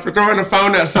reported on for throwing a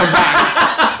phone at somebody?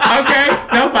 Okay?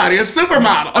 Nobody. A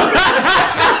supermodel.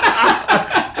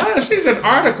 She's in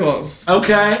articles.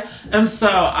 Okay? And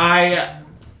so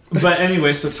but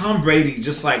anyway, so Tom Brady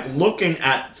just like looking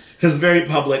at his very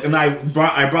public, and I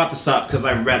brought this up because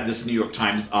I read this New York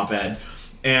Times op-ed,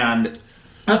 and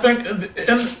I think in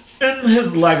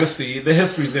his legacy, the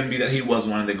history is going to be that he was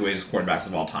one of the greatest quarterbacks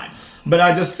of all time. But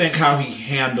I just think how he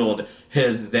handled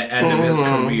the end of his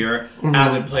career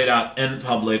as it played out in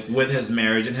public with his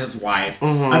marriage and his wife.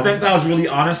 I think that was really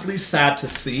honestly sad to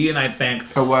see, and I think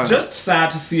just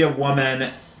sad to see a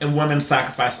woman and women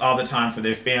sacrifice all the time for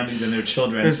their families and their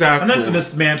children. Exactly. And then for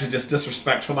this man to just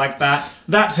disrespect her like that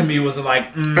to me was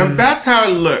like, And that's how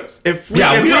it looks. If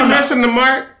we're missing the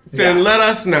mark, then let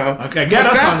us know. Okay, get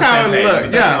us on the same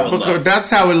page. That's how it looks. That's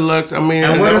how it looks. I mean,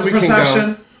 and what is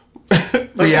perception?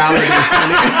 Reality.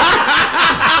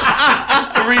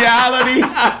 Reality.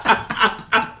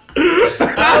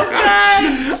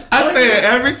 Okay. I say it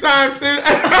every time too.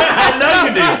 I know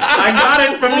you do. I got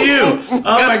it from you.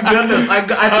 Oh my goodness. I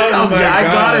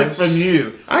got it from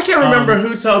you. I can't remember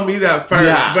who told me that first,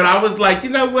 but I was like, you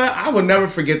know what? I will never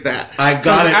forget that. I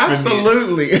got it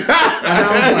absolutely. From you. And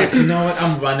I was like, you know what?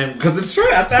 I'm running because it's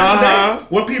true. At the end of the day,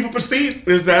 what people perceive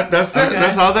is that's it.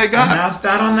 That's all they got. And that's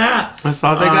that on that. That's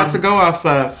all they got to go off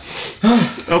of.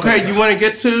 Okay, you want to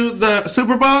get to the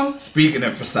Super Bowl? Speaking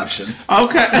of perception.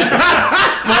 Okay.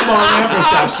 Football and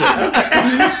perception.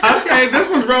 Okay, this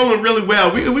one's rolling really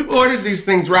well. We ordered these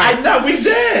things right. I know we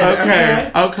did.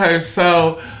 Okay,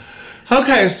 so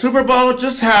Okay, Super Bowl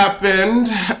just happened.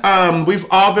 We've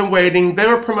all been waiting. They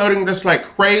were promoting this like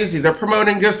crazy. They're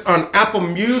promoting this on Apple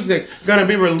Music. Going to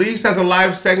be released as a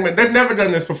live segment. They've never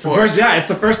done this before. It's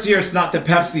the first year it's not the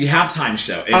Pepsi halftime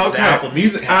show. It's the Apple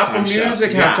Music halftime show. Apple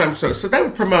Music halftime show. So they were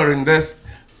promoting this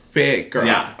big, girl.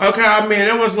 Yeah. Okay, I mean,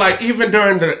 it was like even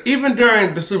during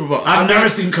the Super Bowl. I've never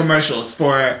seen commercials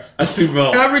for a Super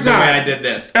Bowl every time. The way I did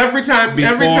this. Every time.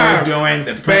 Before, during,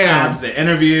 the print ads, the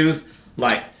interviews,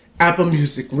 like... Apple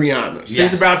Music, Rihanna. She's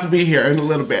Yes. about to be here in a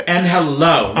little bit. And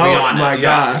hello, Rihanna. Oh my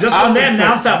God. Just when they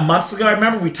announced that months ago, I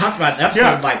remember we talked about an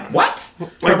episode like, what?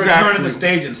 Her return to the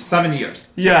stage in 7 years.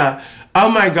 Yeah. Oh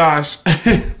my gosh.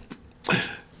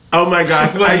 Oh my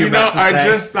gosh. What are you about to say? I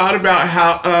just thought about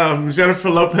how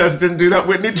Jennifer Lopez didn't do that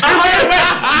Whitney tribute. Oh,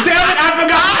 damn it, I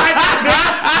forgot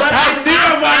but I knew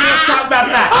I wanted to talk about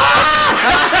that.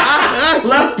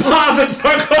 Let's pause and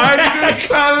circle back.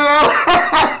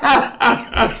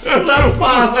 Let's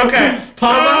pause. Okay.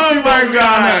 Pause on Super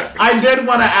God. I did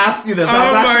want to ask you this.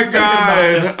 Oh my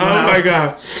God. Oh my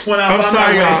God. I'm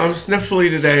sorry, y'all. I'm sniffly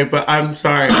today, but I'm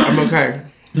sorry. I'm okay.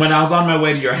 When I was on my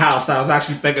way to your house, I was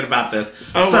actually thinking about this.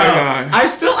 Oh my God. I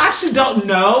still actually don't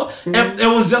know if it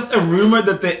was just a rumor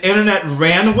that the internet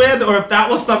ran with or if that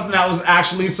was something that was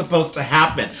actually supposed to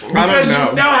happen. Because I don't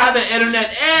know. You know how the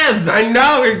internet is. I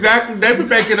know, exactly. They were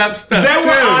making up stuff, They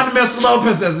were on Miss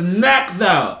Lopez's neck,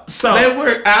 though. So they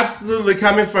were absolutely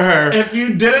coming for her. If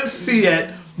you didn't see it,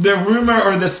 the rumor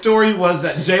or the story was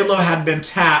that J-Lo had been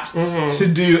tapped to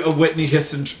do a Whitney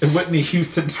Houston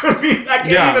tribute. I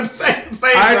can't even say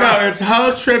I know, it's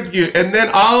whole tribute. And then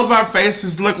all of our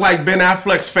faces look like Ben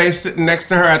Affleck's face sitting next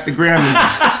to her at the Grammys.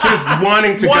 Just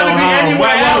wanting to go home. Anywhere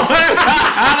else.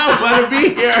 I don't want to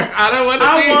be here. I don't want to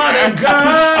be here.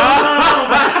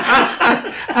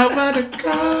 I want to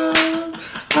go.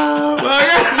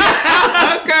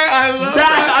 Okay, I love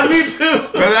that. Me too.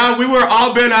 But we were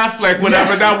all Ben Affleck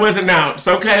whenever that was announced.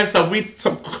 Okay, so we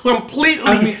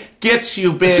completely get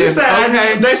you, Ben. She said,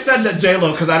 okay? They said that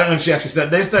J-Lo, because I don't know if she actually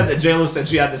said, they said that J-Lo said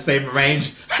she had the same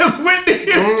range as Whitney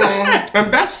Houston.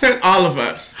 And that sent all of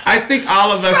us. I think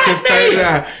all of us can say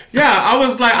that. Yeah, I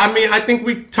was like, I think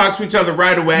we talked to each other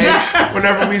right away. Yes.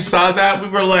 Whenever we saw that, we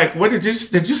were like, "What did you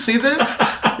see this?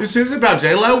 You see this about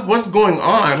J-Lo? What's going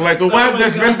on? Like,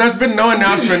 there's been no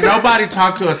announcement. Nobody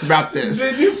talked to us about this.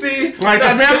 Did you see? Like,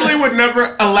 the family would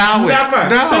never allow it. Never.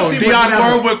 No, Dionne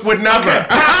Warwick would never. Okay,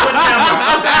 Pat would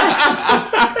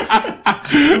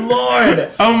never.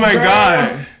 Lord. Oh my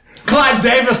God. Clive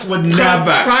Davis would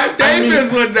never. Clive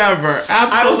Davis would never.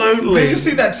 Absolutely. Did you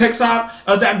see that TikTok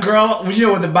of that girl, with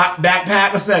the backpack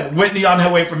that said Whitney on her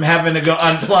way from heaven to go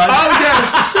unplug? Oh,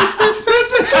 yes.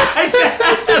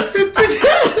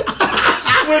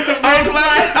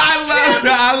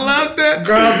 I loved it.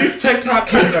 Girl, these TikTok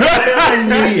kids are killing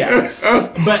me.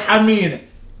 But I mean,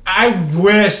 I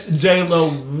wish J-Lo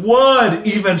would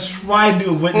even try to do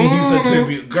a Whitney Houston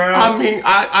tribute, girl. I mean,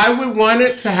 I would want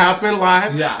it to happen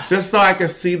live, just so I can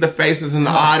see the faces in the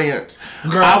audience.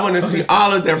 Girl, I want to see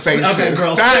all of their faces. Okay,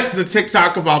 girl, that's the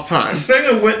TikTok of all time. Sing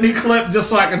a Whitney clip just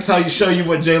so I can show you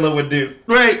what J-Lo would do.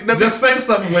 Right. Just sing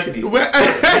some Whitney.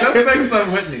 Just sing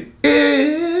some Whitney.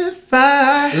 If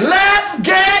I... Let's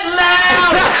get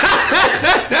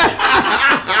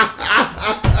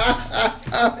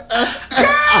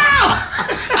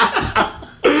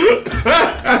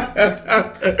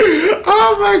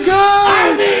Oh my God!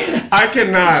 I mean, I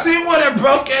cannot. She would have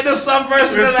broke into some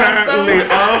version of that song.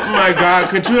 Oh my God!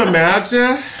 Could you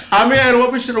imagine? I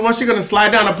mean, was she gonna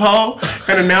slide down a pole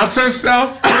and announce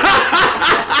herself?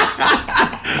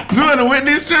 Doing a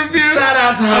Whitney tribute? Shout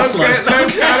out to Hustlers. Okay,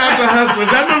 shout out to Hustlers.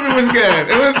 That movie was good.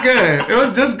 It was good. It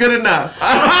was just good enough.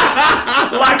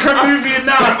 Like her movie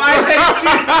enough. I hate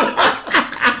you.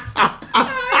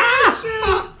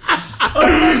 Oh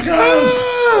my gosh.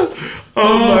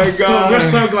 Oh my God. So we're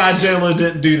so glad J-Lo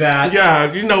didn't do that.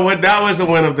 Yeah, you know what? That was the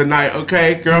win of the night,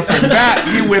 okay? Girl, for that,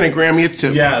 you win a Grammy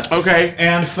too. Yes. Okay?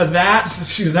 And for that,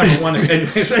 she's never won it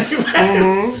anyways.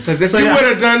 Because if you would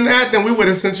have done that, then we would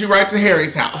have sent you right to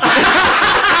Harry's house.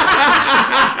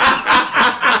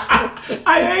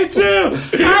 I hate you.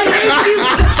 I hate you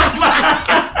so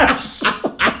much.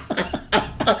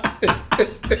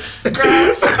 Girl,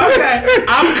 okay,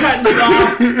 I'm cutting it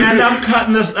off, and I'm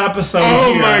cutting this episode here.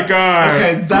 Oh my God.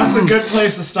 Okay, that's a good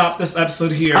place to stop this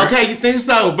episode here. Okay, you think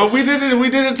so? But we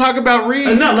didn't talk about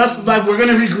Reed. No, we're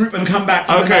gonna regroup and come back.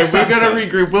 For the next we're episode. gonna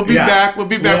regroup. We'll be back. We'll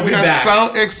be back. We are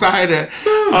so excited.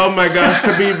 Oh my gosh,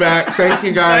 to be back. Thank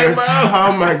you guys.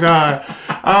 Oh my God.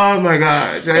 Oh my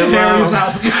God. J-Lo.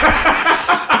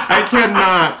 I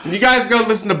cannot. You guys go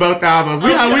listen to both albums.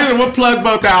 We'll plug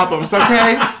both albums,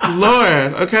 okay?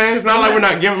 Lord, okay? It's not like we're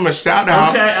not giving him a shout out.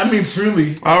 Okay, I mean,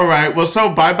 truly. All right, well, so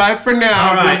bye-bye for now.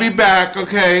 All right. We'll be back,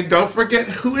 okay? Don't forget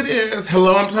who it is.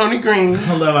 Hello, I'm Tony Green.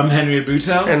 Hello, I'm Henry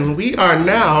Abuto. And we are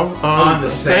now on the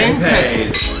same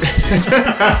page.